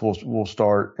evolves. We'll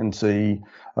start and see.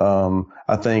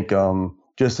 I think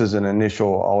just as an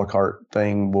initial a la carte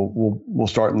thing, we'll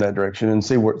start in that direction and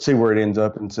see where it ends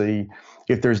up and see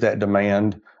if there's that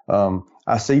demand.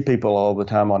 I see people all the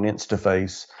time on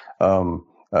InstaFace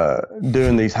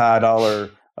doing these high dollar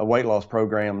weight loss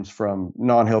programs from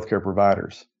non-healthcare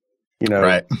providers,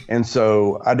 Right. And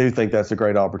so I do think that's a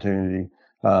great opportunity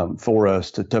for us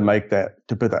to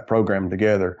put that program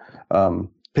together.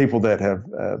 People that have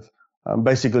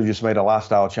basically just made a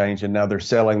lifestyle change, and now they're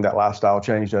selling that lifestyle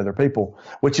change to other people,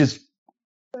 which is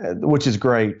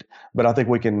great. But I think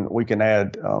we can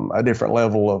add a different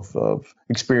level of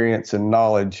experience and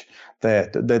knowledge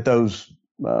that those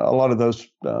a lot of those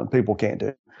people can't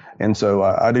do. And so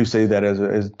I do see that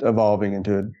as evolving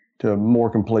into a more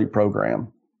complete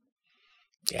program.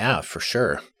 Yeah, for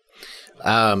sure.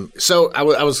 So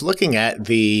I was looking at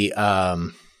the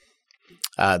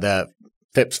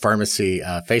Phipps Pharmacy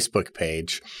Facebook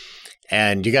page,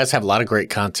 and you guys have a lot of great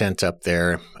content up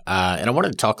there. And I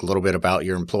wanted to talk a little bit about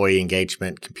your employee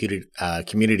engagement,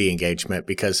 community engagement,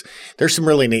 because there's some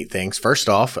really neat things. First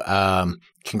off,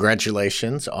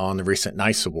 congratulations on the recent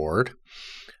NICE Award.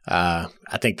 I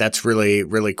think that's really,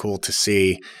 really cool to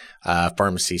see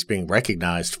pharmacies being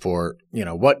recognized for,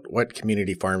 what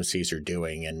community pharmacies are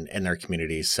doing in their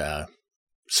communities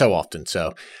so often.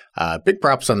 So big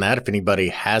props on that. If anybody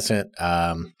hasn't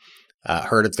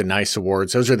heard of the NICE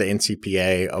Awards, those are the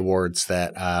NCPA awards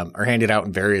that are handed out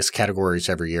in various categories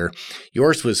every year.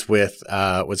 Yours was with,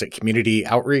 was it community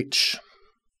outreach?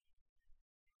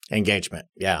 Engagement,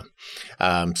 yeah.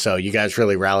 So you guys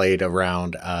really rallied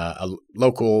around a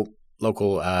local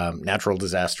natural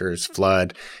disasters,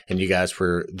 flood, and you guys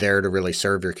were there to really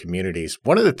serve your communities.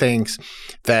 One of the things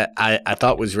that I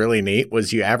thought was really neat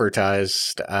was you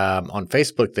advertised on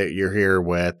Facebook that you're here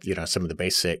with, some of the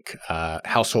basic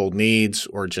household needs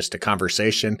or just a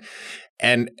conversation.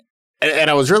 And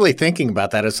I was really thinking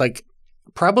about that. It's like,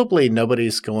 probably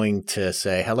nobody's going to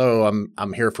say, hello,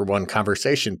 I'm here for one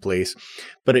conversation, please.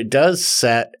 But it does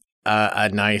set a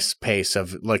nice pace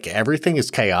of, look, everything is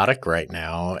chaotic right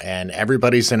now and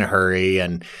everybody's in a hurry.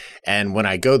 And when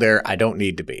I go there, I don't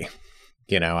need to be,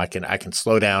 I can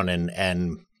slow down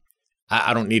and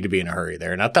I don't need to be in a hurry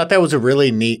there. And I thought that was a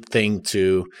really neat thing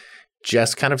to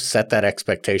just kind of set that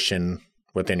expectation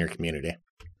within your community.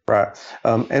 Right.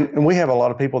 And we have a lot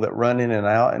of people that run in and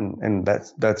out, and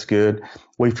that's good.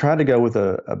 We've tried to go with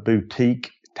a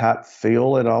boutique type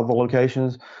feel at all the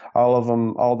locations. All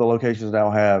the locations now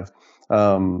have,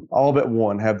 all but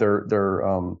one have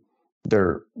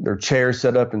their chairs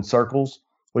set up in circles.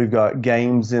 We've got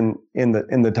games in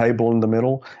the table in the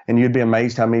middle, and you'd be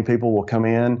amazed how many people will come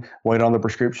in, wait on the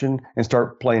prescription, and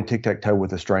start playing tic-tac-toe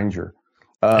with a stranger.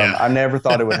 I never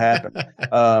thought it would happen.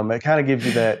 It kind of gives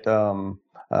you that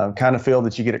kind of feel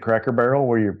that you get at Cracker Barrel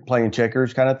where you're playing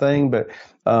checkers kind of thing. But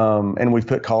and we've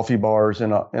put coffee bars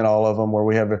in all of them where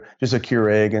we have just a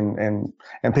Keurig and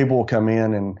people will come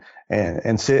in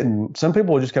and sit, and some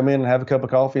people will just come in and have a cup of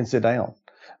coffee and sit down.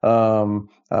 But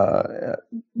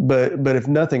if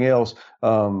nothing else,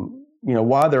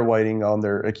 while they're waiting on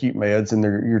their acute meds and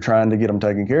you're trying to get them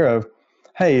taken care of,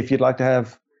 hey, if you'd like to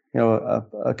have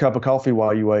a cup of coffee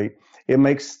while you wait, it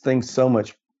makes things so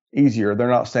much easier. They're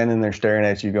not standing there staring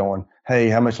at you going, hey,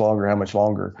 how much longer?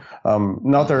 Not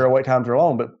that their wait times are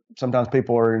long, but sometimes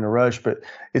people are in a rush. But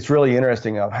it's really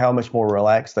interesting of how much more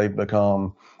relaxed they've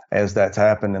become as that's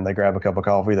happened, and they grab a cup of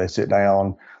coffee, they sit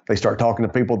down, they start talking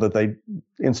to people that they,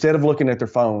 instead of looking at their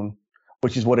phone,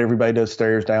 which is what everybody does,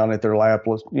 stares down at their lap,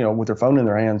 with their phone in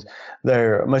their hands,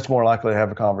 they're much more likely to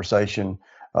have a conversation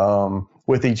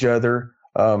with each other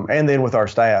and then with our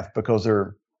staff, because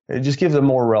it just gives a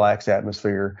more relaxed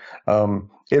atmosphere.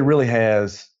 It really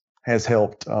has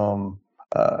helped,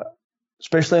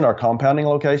 especially in our compounding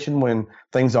location when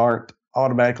things aren't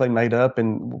automatically made up,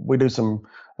 and we do some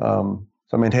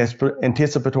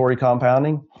anticipatory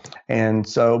compounding. And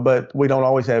so, but we don't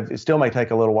always it still may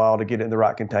take a little while to get it in the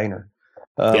right container,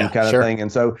 kind of thing.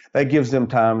 And so that gives them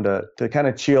time to kind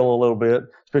of chill a little bit,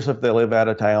 especially if they live out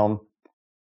of town,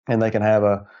 and they can have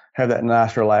that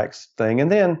nice relaxed thing. And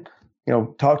then,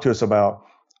 talk to us about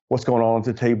what's going on at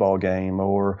the T-ball game,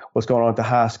 or what's going on at the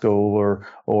high school, or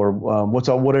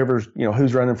whatever's,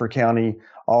 who's running for county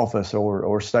office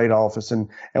or state office. And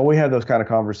we have those kind of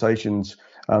conversations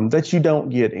that you don't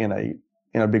get in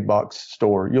a big box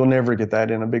store. You'll never get that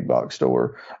in a big box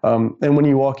store. And when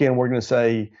you walk in, we're going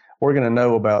to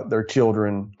know about their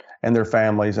children and their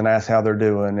families and ask how they're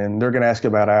doing, and they're going to ask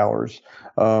about ours.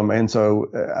 And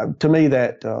so to me,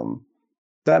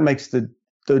 that makes the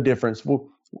difference. Well,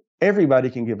 everybody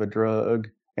can give a drug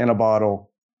and a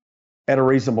bottle at a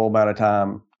reasonable amount of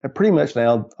time. And pretty much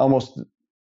now, almost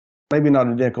maybe not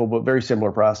identical, but very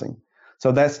similar pricing.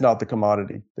 So that's not the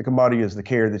commodity. The commodity is the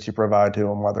care that you provide to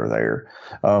them while they're there.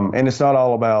 And it's not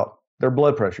all about their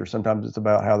blood pressure. Sometimes it's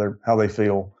about how they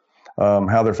feel,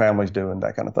 how their family's doing,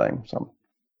 that kind of thing. So,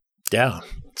 yeah.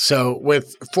 So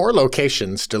with 4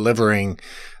 locations delivering,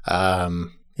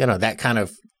 that kind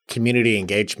of community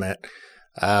engagement,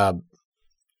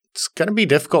 it's going to be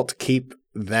difficult to keep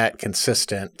that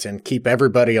consistent and keep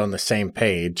everybody on the same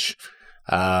page.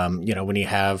 When you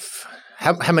have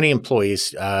how many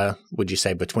employees would you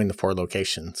say between the 4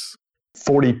 locations?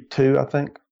 42, I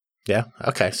think. Yeah.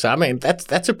 Okay. So I mean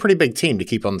that's a pretty big team to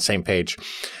keep on the same page.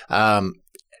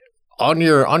 On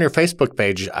your Facebook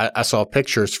page, I saw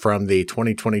pictures from the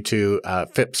 2022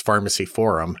 Phipps Pharmacy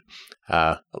Forum.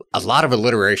 A lot of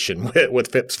alliteration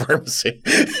with Phipps Pharmacy.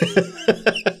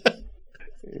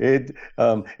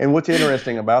 And what's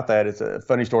interesting about that is a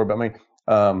funny story about me.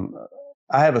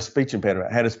 I have a speech impediment.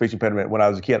 I had a speech impediment when I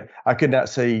was a kid. I could not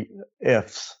say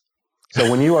F's. So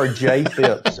when you are J.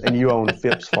 Phipps and you own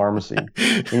Phipps Pharmacy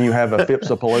and you have a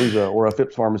Phipps-a-Palooza or a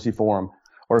Phipps Pharmacy Forum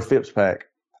or a Phipps Pack,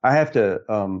 I have to,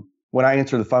 when I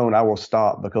answer the phone, I will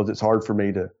stop because it's hard for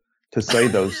me to say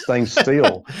those things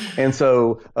still. And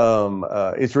so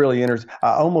it's really interesting.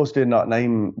 I almost did not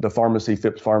name the pharmacy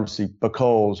Phipps Pharmacy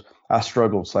because I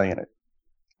struggled saying it.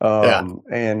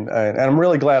 And I'm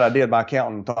really glad I did. My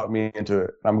accountant talked me into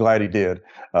it. I'm glad he did.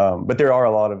 But there are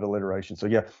a lot of alliterations. So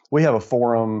yeah, we have a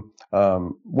forum.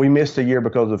 We missed a year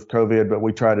because of COVID, but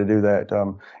we try to do that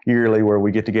yearly where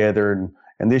we get together.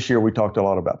 And this year we talked a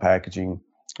lot about packaging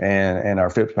and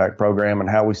our Phipps Pack program and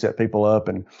how we set people up.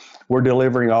 And we're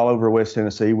delivering all over West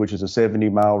Tennessee, which is a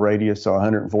 70-mile radius, so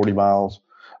 140 miles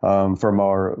from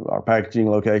our packaging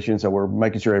location. So we're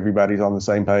making sure everybody's on the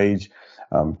same page.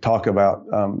 Talk about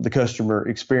the customer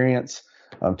experience.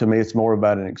 To me, it's more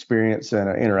about an experience and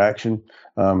an interaction.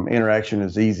 Interaction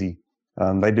is easy.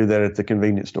 They do that at the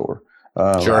convenience store.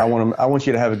 Sure. I want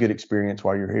you to have a good experience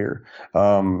while you're here.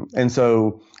 And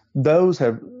so those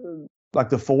have, like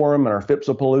the forum and our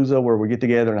Phipps-a-Palooza, where we get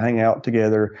together and hang out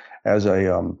together as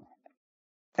a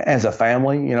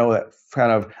family, that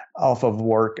kind of off of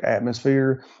work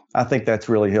atmosphere. I think that's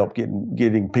really helped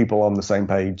getting people on the same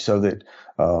page so that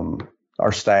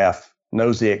our staff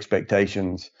knows the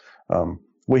expectations.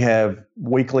 We have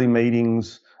weekly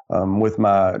meetings with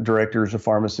my directors of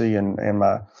pharmacy and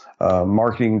my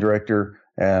marketing director,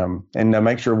 and to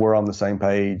make sure we're on the same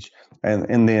page.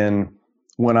 And then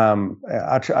when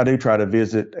I do try to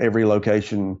visit every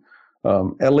location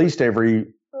at least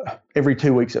every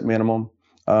 2 weeks at minimum,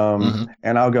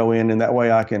 and I'll go in, and that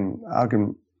way I can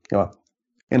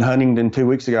in Huntington 2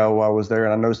 weeks ago I was there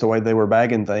and I noticed the way they were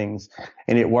bagging things,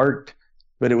 and it worked,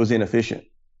 but it was inefficient,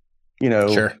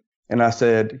 Sure. And I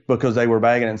said, because they were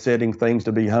bagging and setting things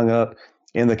to be hung up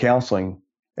in the counseling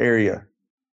area,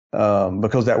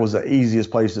 because that was the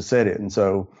easiest place to set it. And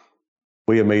so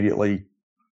we immediately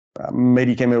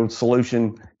came in with a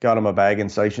solution, got them a bagging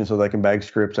station so they can bag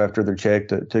scripts after they're checked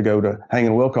to go to hang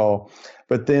and will call.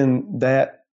 But then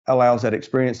that allows that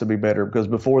experience to be better, because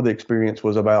before the experience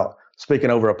was about speaking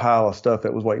over a pile of stuff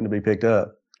that was waiting to be picked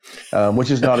up,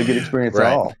 which is not a good experience Right.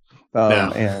 at all.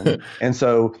 No. and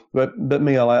so, but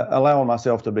me allowing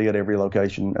myself to be at every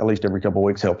location at least every couple of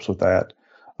weeks helps with that.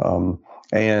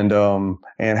 And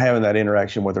having that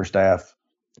interaction with our staff,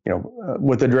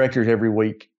 with the directors every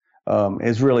week,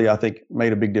 has really, I think,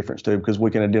 made a big difference too, because we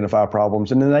can identify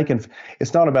problems, and then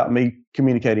it's not about me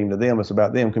communicating to them, it's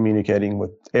about them communicating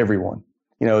with everyone.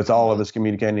 It's all of us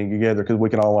communicating together, because we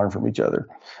can all learn from each other,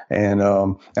 and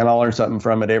I'll learn something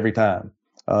from it every time.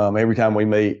 Every time we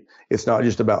meet, it's not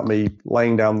just about me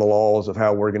laying down the laws of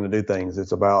how we're going to do things.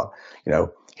 It's about,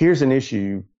 here's an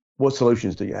issue. What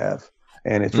solutions do you have?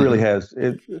 And it really has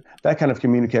that kind of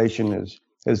communication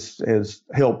has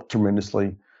helped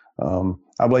tremendously.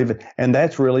 I believe it. And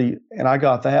that's really, and I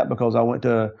got that because I went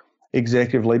to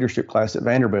executive leadership class at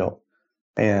Vanderbilt,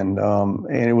 and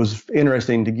it was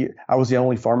interesting I was the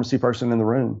only pharmacy person in the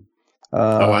room.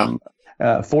 Oh,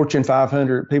 wow. Fortune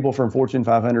 500 people from Fortune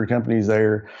 500 companies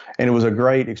there. And it was a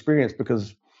great experience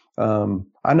because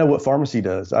I know what pharmacy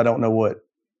does. I don't know what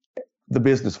the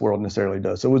business world necessarily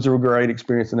does. So it was a great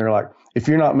experience. And they're like, if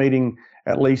you're not meeting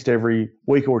at least every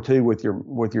week or two with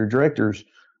your directors,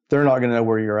 they're not going to know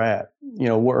where you're at,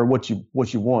 or what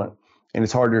you want. And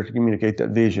it's harder to communicate that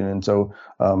vision. And so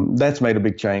that's made a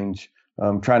big change,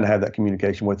 trying to have that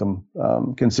communication with them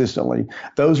consistently.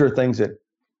 Those are things that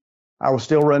I was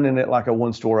still running it like a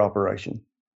one-store operation.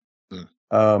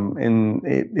 And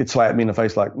it slapped me in the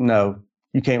face like, no,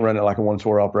 you can't run it like a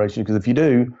one-store operation, because if you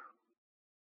do,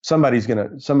 somebody's gonna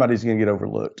get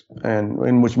overlooked,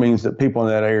 and which means that people in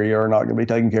that area are not going to be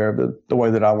taken care of the way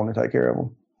that I want to take care of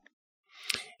them.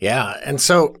 Yeah, and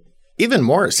so even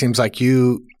more, it seems like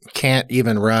you can't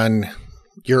even run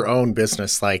your own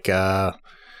business like in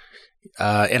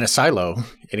a silo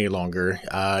any longer.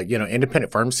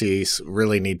 Independent pharmacies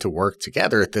really need to work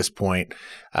together at this point.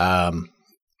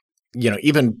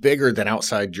 Even bigger than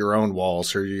outside your own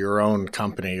walls or your own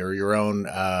company or your own,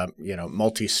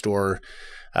 multi-store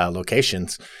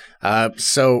locations.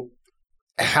 So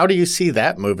how do you see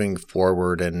that moving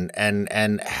forward,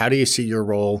 and how do you see your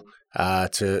role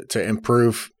to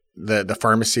improve the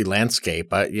pharmacy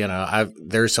landscape?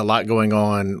 There's a lot going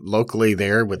on locally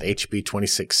there with HB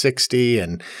 2660,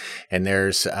 and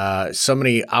there's so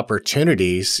many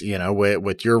opportunities,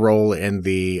 with your role in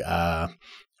the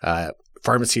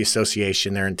Pharmacy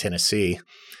Association there in Tennessee.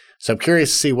 So I'm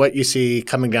curious to see what you see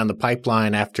coming down the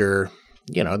pipeline after,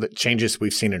 the changes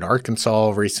we've seen in Arkansas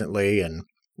recently and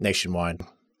nationwide.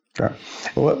 Sure.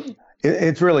 Well,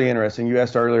 it's really interesting. You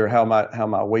asked earlier how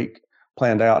my week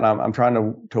planned out, and I'm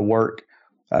trying to work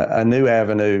a new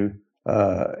avenue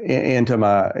into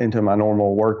my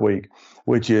normal work week,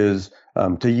 which is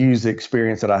to use the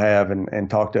experience that I have and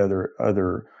talk to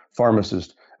other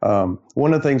pharmacists.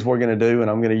 One of the things we're going to do, and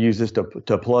I'm going to use this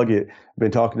to plug it, I've been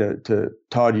talking to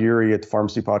Todd Urey at the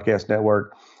Pharmacy Podcast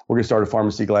Network. We're going to start a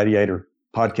Pharmacy Gladiator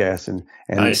podcast, and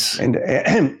nice. and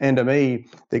to me,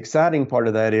 the exciting part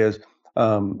of that is,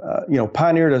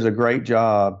 Pioneer does a great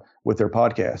job with their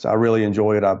podcast. I really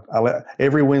enjoy it. I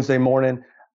every Wednesday morning,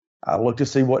 I look to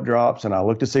see what drops, and I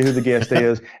look to see who the guest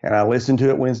is, and I listen to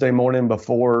it Wednesday morning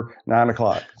before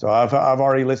 9:00. So I've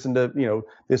already listened to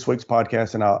this week's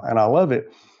podcast, and I love it.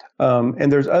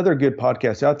 And there's other good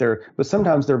podcasts out there, but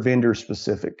sometimes they're vendor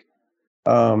specific.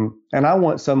 And I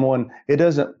want someone.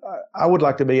 I would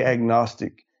like to be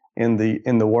agnostic in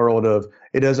the world of,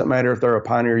 it doesn't matter if they're a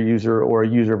Pioneer user or a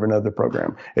user of another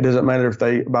program. It doesn't matter if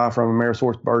they buy from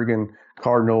AmerisourceBergen,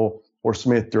 Cardinal, or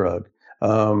Smith Drug.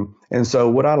 And so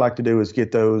what I like to do is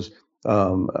get those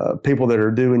people that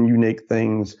are doing unique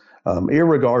things,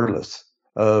 irregardless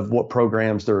of what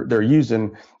programs they're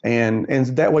using, and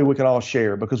that way we can all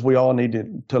share, because we all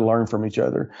need to learn from each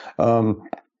other.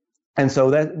 And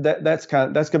so that's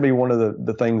going to be one of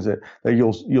the things that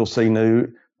you'll see new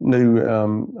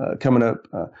coming up,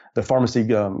 the Pharmacy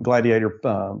Gladiator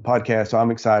podcast. So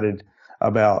I'm excited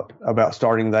about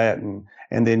starting that,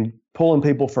 and then pulling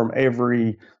people from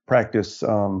every practice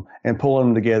and pulling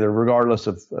them together, regardless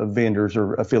of vendors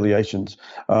or affiliations.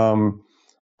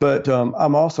 But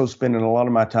I'm also spending a lot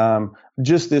of my time.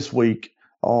 Just this week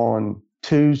on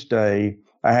Tuesday,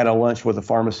 I had a lunch with a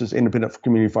pharmacist, independent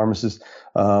community pharmacist,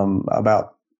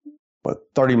 about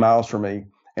 30 miles from me.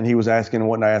 And he was asking,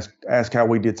 wanting to ask how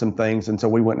we did some things. And so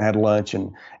we went and had lunch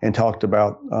and talked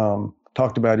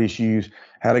about issues.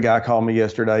 Had a guy call me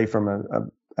yesterday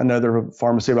from another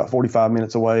pharmacy about 45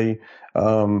 minutes away,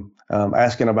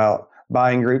 asking about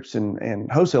buying groups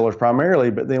and wholesalers primarily.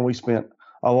 But then we spent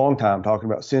a long time talking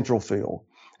about central fill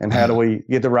and how do we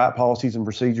get the right policies and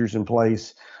procedures in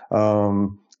place,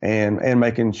 and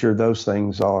making sure those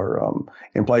things are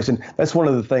in place. And that's one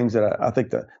of the things that I think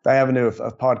that the avenue of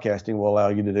podcasting will allow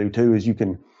you to do too, is you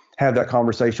can have that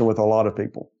conversation with a lot of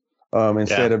people.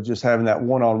 Instead of just having that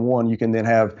one-on-one, you can then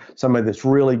have somebody that's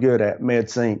really good at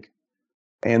MedSync,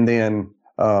 and then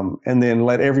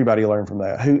let everybody learn from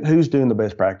that. Who's doing the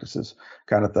best practices,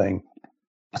 kind of thing.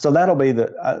 So that'll be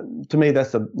to me,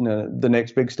 that's the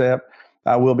next big step.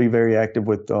 I will be very active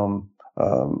with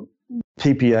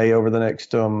TPA over the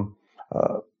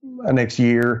next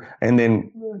year, and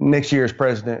then next year as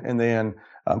president, and then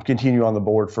continue on the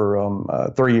board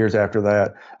for 3 years after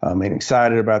that. I'm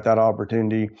excited about that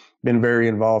opportunity. Been very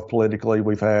involved politically.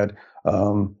 We've had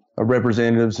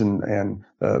representatives and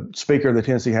Speaker of the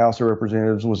Tennessee House of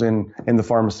Representatives was in the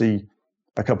pharmacy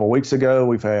a couple of weeks ago.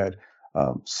 We've had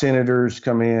senators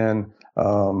come in.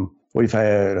 We've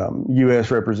had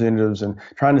U.S. representatives, and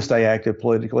trying to stay active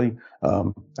politically.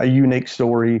 A unique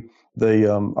story.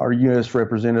 Our U.S.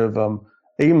 representative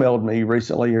emailed me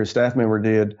recently, or a staff member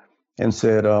did, and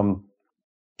said,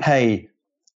 "Hey,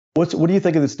 what do you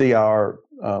think of this DIR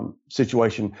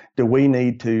situation? Do we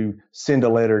need to send a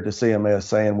letter to CMS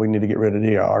saying we need to get rid of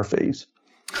DIR fees?"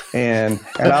 And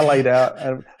I laid out,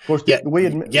 and of course,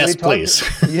 yes, please.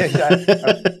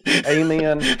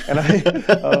 Amen.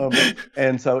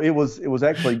 And so it was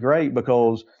actually great,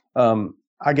 because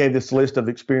I gave this list of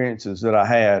experiences that I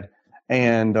had,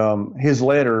 and his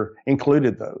letter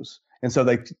included those. And so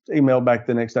they emailed back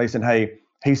the next day saying, "Hey,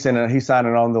 he's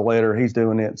signing on the letter. He's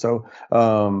doing it." So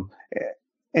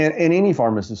And any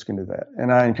pharmacist can do that.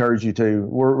 And I encourage you to,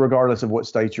 regardless of what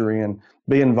state you're in,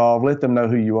 be involved. Let them know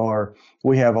who you are.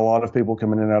 We have a lot of people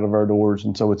coming in and out of our doors,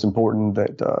 and so it's important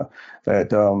that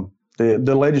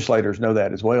the legislators know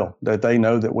that as well. That they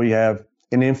know that we have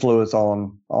an influence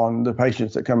on the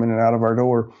patients that come in and out of our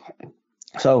door.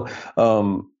 So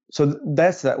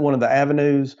that's one of the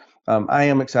avenues. I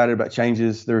am excited about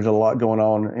changes. There's a lot going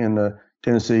on in the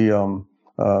Tennessee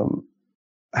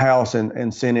House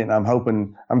and Senate. And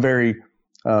I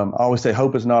always say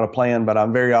hope is not a plan, but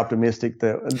I'm very optimistic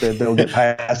that they'll get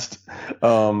passed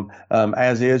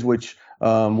as is, which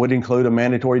would include a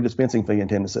mandatory dispensing fee in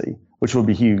Tennessee, which would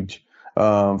be huge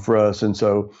for us. And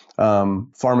so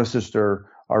pharmacists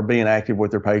are being active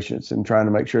with their patients and trying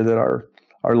to make sure that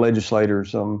our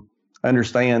legislators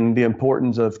understand the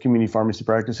importance of community pharmacy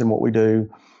practice and what we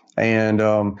do. And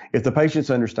if the patients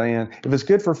understand, if it's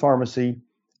good for pharmacy,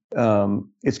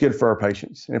 it's good for our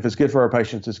patients. And if it's good for our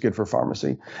patients, it's good for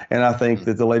pharmacy. And I think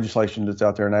that the legislation that's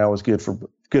out there now is good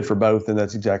for both. And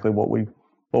that's exactly what we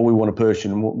want to push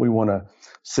and what we want to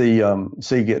see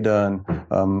get done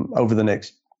over the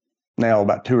next now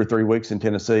about 2 or 3 weeks in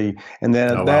Tennessee. And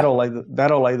then that'll lay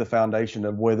the foundation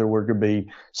of whether we're going to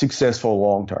be successful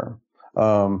long term.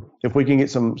 If we can get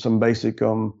some basic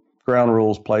ground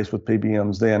rules placed with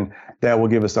PBMs, then that will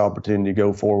give us the opportunity to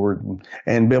go forward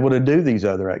and be able to do these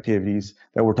other activities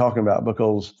that we're talking about,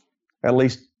 because at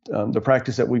least the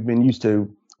practice that we've been used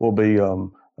to will be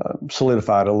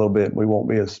solidified a little bit. It won't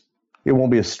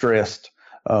be as stressed,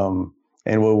 and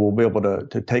we'll be able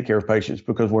to take care of patients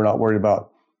because we're not worried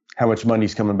about how much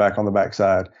money's coming back on the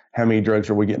backside, how many drugs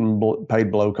are we getting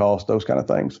paid below cost, those kind of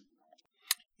things.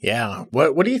 Yeah.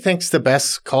 What do you think's the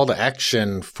best call to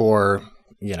action for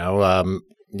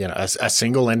a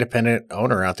single independent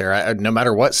owner out there? No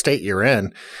matter what state you're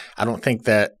in, I don't think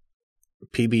that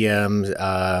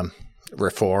PBM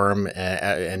reform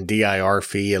and DIR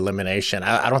fee elimination,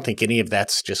 I don't think any of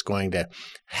that's just going to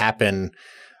happen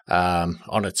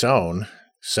on its own.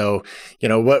 So,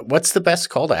 what's the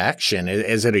best call to action?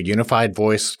 Is it a unified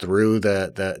voice through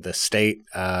the state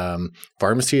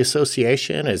pharmacy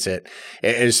association? Is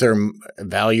there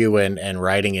value in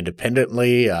writing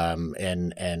independently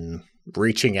and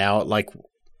reaching out? Like,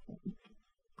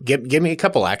 give me a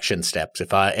couple action steps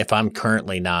if I'm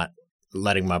currently not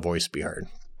letting my voice be heard.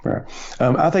 Right.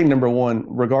 I think number one,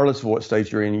 regardless of what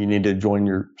state you're in, you need to join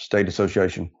your state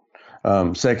association.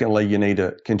 Secondly, you need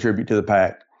to contribute to the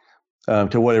PAC.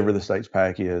 To whatever the state's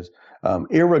PAC is,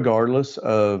 irregardless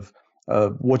of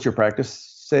what your practice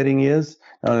setting is.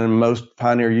 Most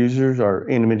Pioneer users are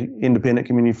independent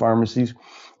community pharmacies,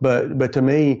 but to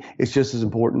me, it's just as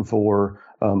important for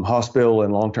hospital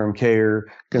and long-term care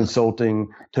consulting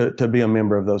to be a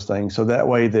member of those things. So that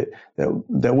way that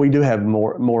we do have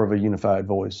more of a unified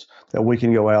voice, that we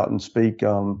can go out and speak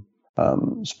for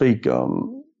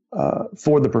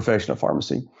the profession of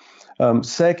pharmacy.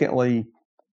 Secondly,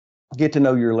 get to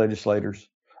know your legislators.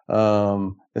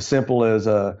 As simple as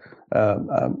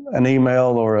an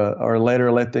email or a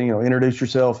letter. Let them introduce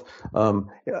yourself.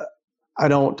 I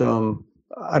don't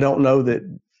know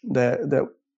that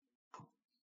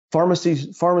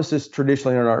pharmacists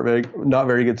traditionally are not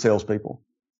very good salespeople.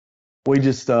 We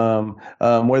just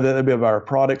whether it be about our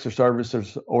products or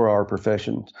services or our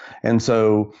professions. And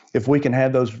so if we can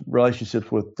have those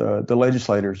relationships with the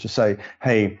legislators to say,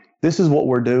 hey, this is what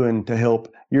we're doing to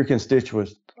help your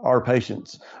constituents, our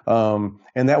patients. And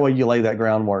that way you lay that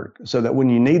groundwork so that when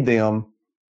you need them,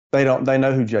 they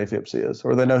know who JFIPS is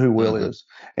or they know who Will is.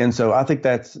 And so I think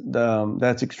that's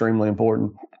extremely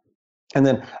important. And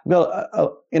then I've got an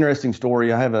interesting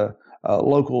story. I have a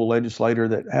local legislator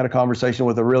that had a conversation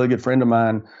with a really good friend of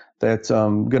mine that's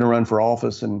going to run for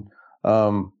office. And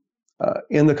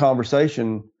in the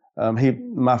conversation,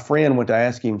 my friend went to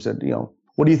ask him, said,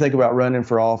 what do you think about running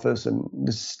for office and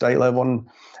this state level?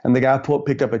 And the guy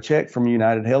picked up a check from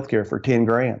United Healthcare for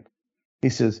 $10,000. He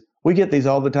says, we get these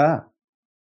all the time.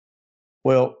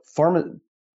 Well,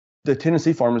 the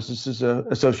Tennessee Pharmacists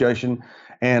Association,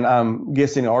 and I'm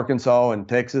guessing Arkansas and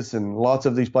Texas and lots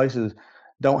of these places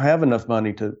don't have enough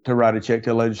money to write a check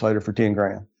to a legislator for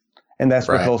 $10,000. And that's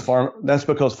right.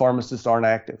 Because pharmacists aren't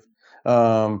active.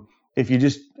 If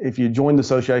you join the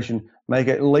association, make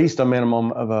at least a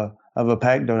minimum of a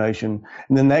PAC donation,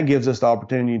 and then that gives us the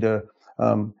opportunity to.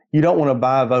 You don't want to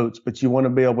buy votes, but you want to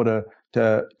be able to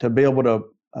be able to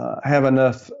have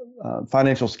enough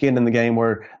financial skin in the game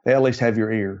where they at least have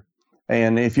your ear.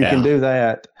 And if you can do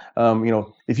that,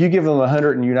 if you give them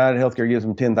 100 and United Healthcare gives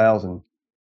them 10,000,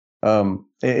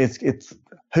 it's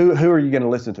who are you going to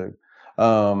listen to?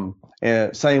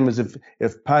 And same as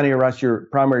if Pioneer writes your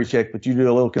primary check, but you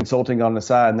do a little consulting on the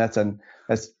side, and that's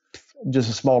just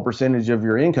a small percentage of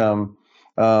your income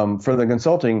for the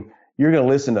consulting, you're going to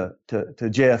listen to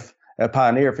Jeff at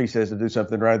Pioneer if he says to do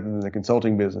something rather than the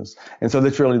consulting business. And so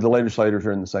that's really the legislators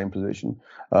are in the same position.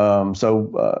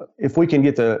 So if we can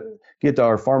get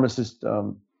our pharmacists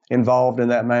involved in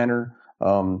that manner,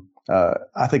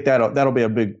 I think that'll be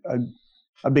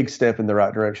a big step in the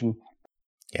right direction.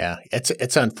 Yeah,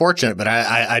 it's unfortunate, but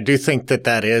I do think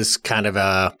that is kind of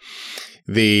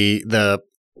the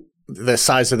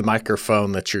size of the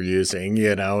microphone that you're using.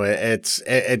 You know,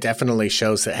 it definitely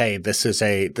shows that, hey, this is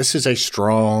a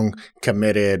strong,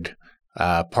 committed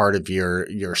part of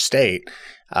your state.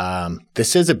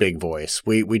 This is a big voice.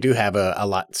 We do have a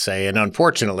lot to say, and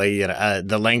unfortunately,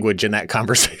 the language in that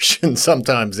conversation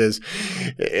sometimes is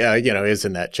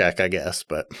in that check, I guess.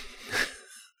 But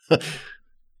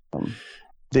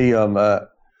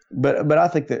but I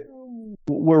think that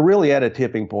we're really at a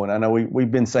tipping point. I know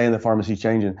we've been saying the pharmacy's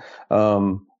changing,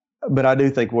 but I do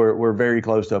think we're very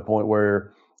close to a point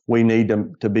where we need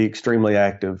to be extremely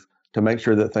active to make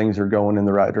sure that things are going in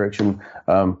the right direction.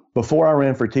 Before I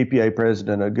ran for TPA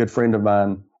president, a good friend of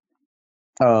mine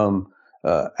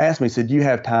asked me, said, "Do you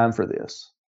have time for this?"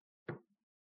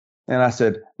 And I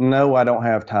said, "No, I don't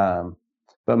have time.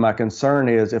 But my concern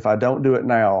is if I don't do it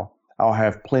now, I'll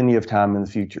have plenty of time in the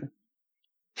future."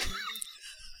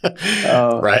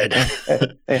 Right.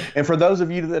 and for those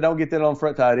of you that don't get that on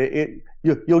front tide,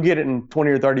 you'll get it in 20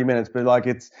 or 30 minutes. But like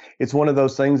it's one of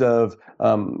those things of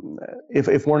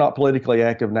if we're not politically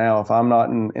active now, if I'm not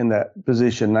in that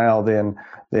position now, then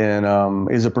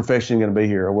is a profession going to be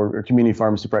here, or are community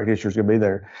pharmacy practitioners going to be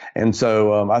there? And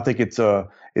so I think it's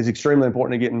extremely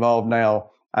important to get involved now.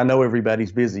 I know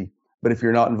everybody's busy, but if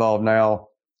you're not involved now,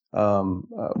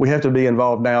 we have to be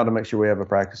involved now to make sure we have a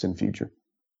practice in the future.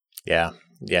 Yeah.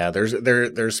 Yeah,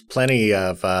 there's plenty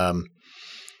of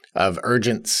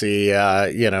urgency,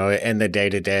 in the day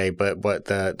to day, but what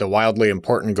the wildly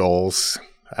important goals,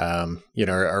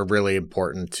 are really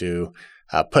important to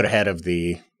put ahead of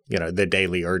the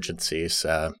daily urgencies,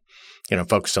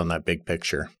 focused on that big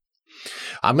picture.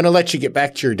 I'm going to let you get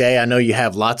back to your day. I know you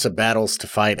have lots of battles to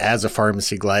fight as a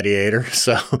pharmacy gladiator,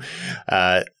 so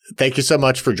thank you so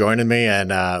much for joining me,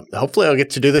 and hopefully I'll get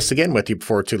to do this again with you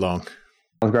before too long.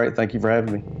 Sounds great. Thank you for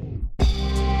having me.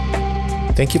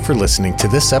 Thank you for listening to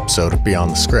this episode of Beyond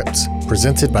the Scripts,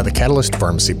 presented by the Catalyst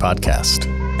Pharmacy Podcast.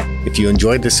 If you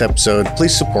enjoyed this episode,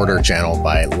 please support our channel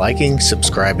by liking,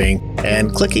 subscribing,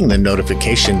 and clicking the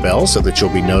notification bell so that you'll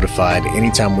be notified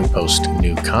anytime we post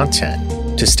new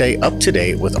content. To stay up to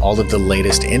date with all of the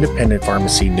latest independent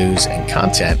pharmacy news and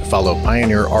content, follow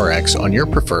Pioneer RX on your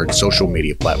preferred social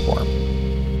media platform.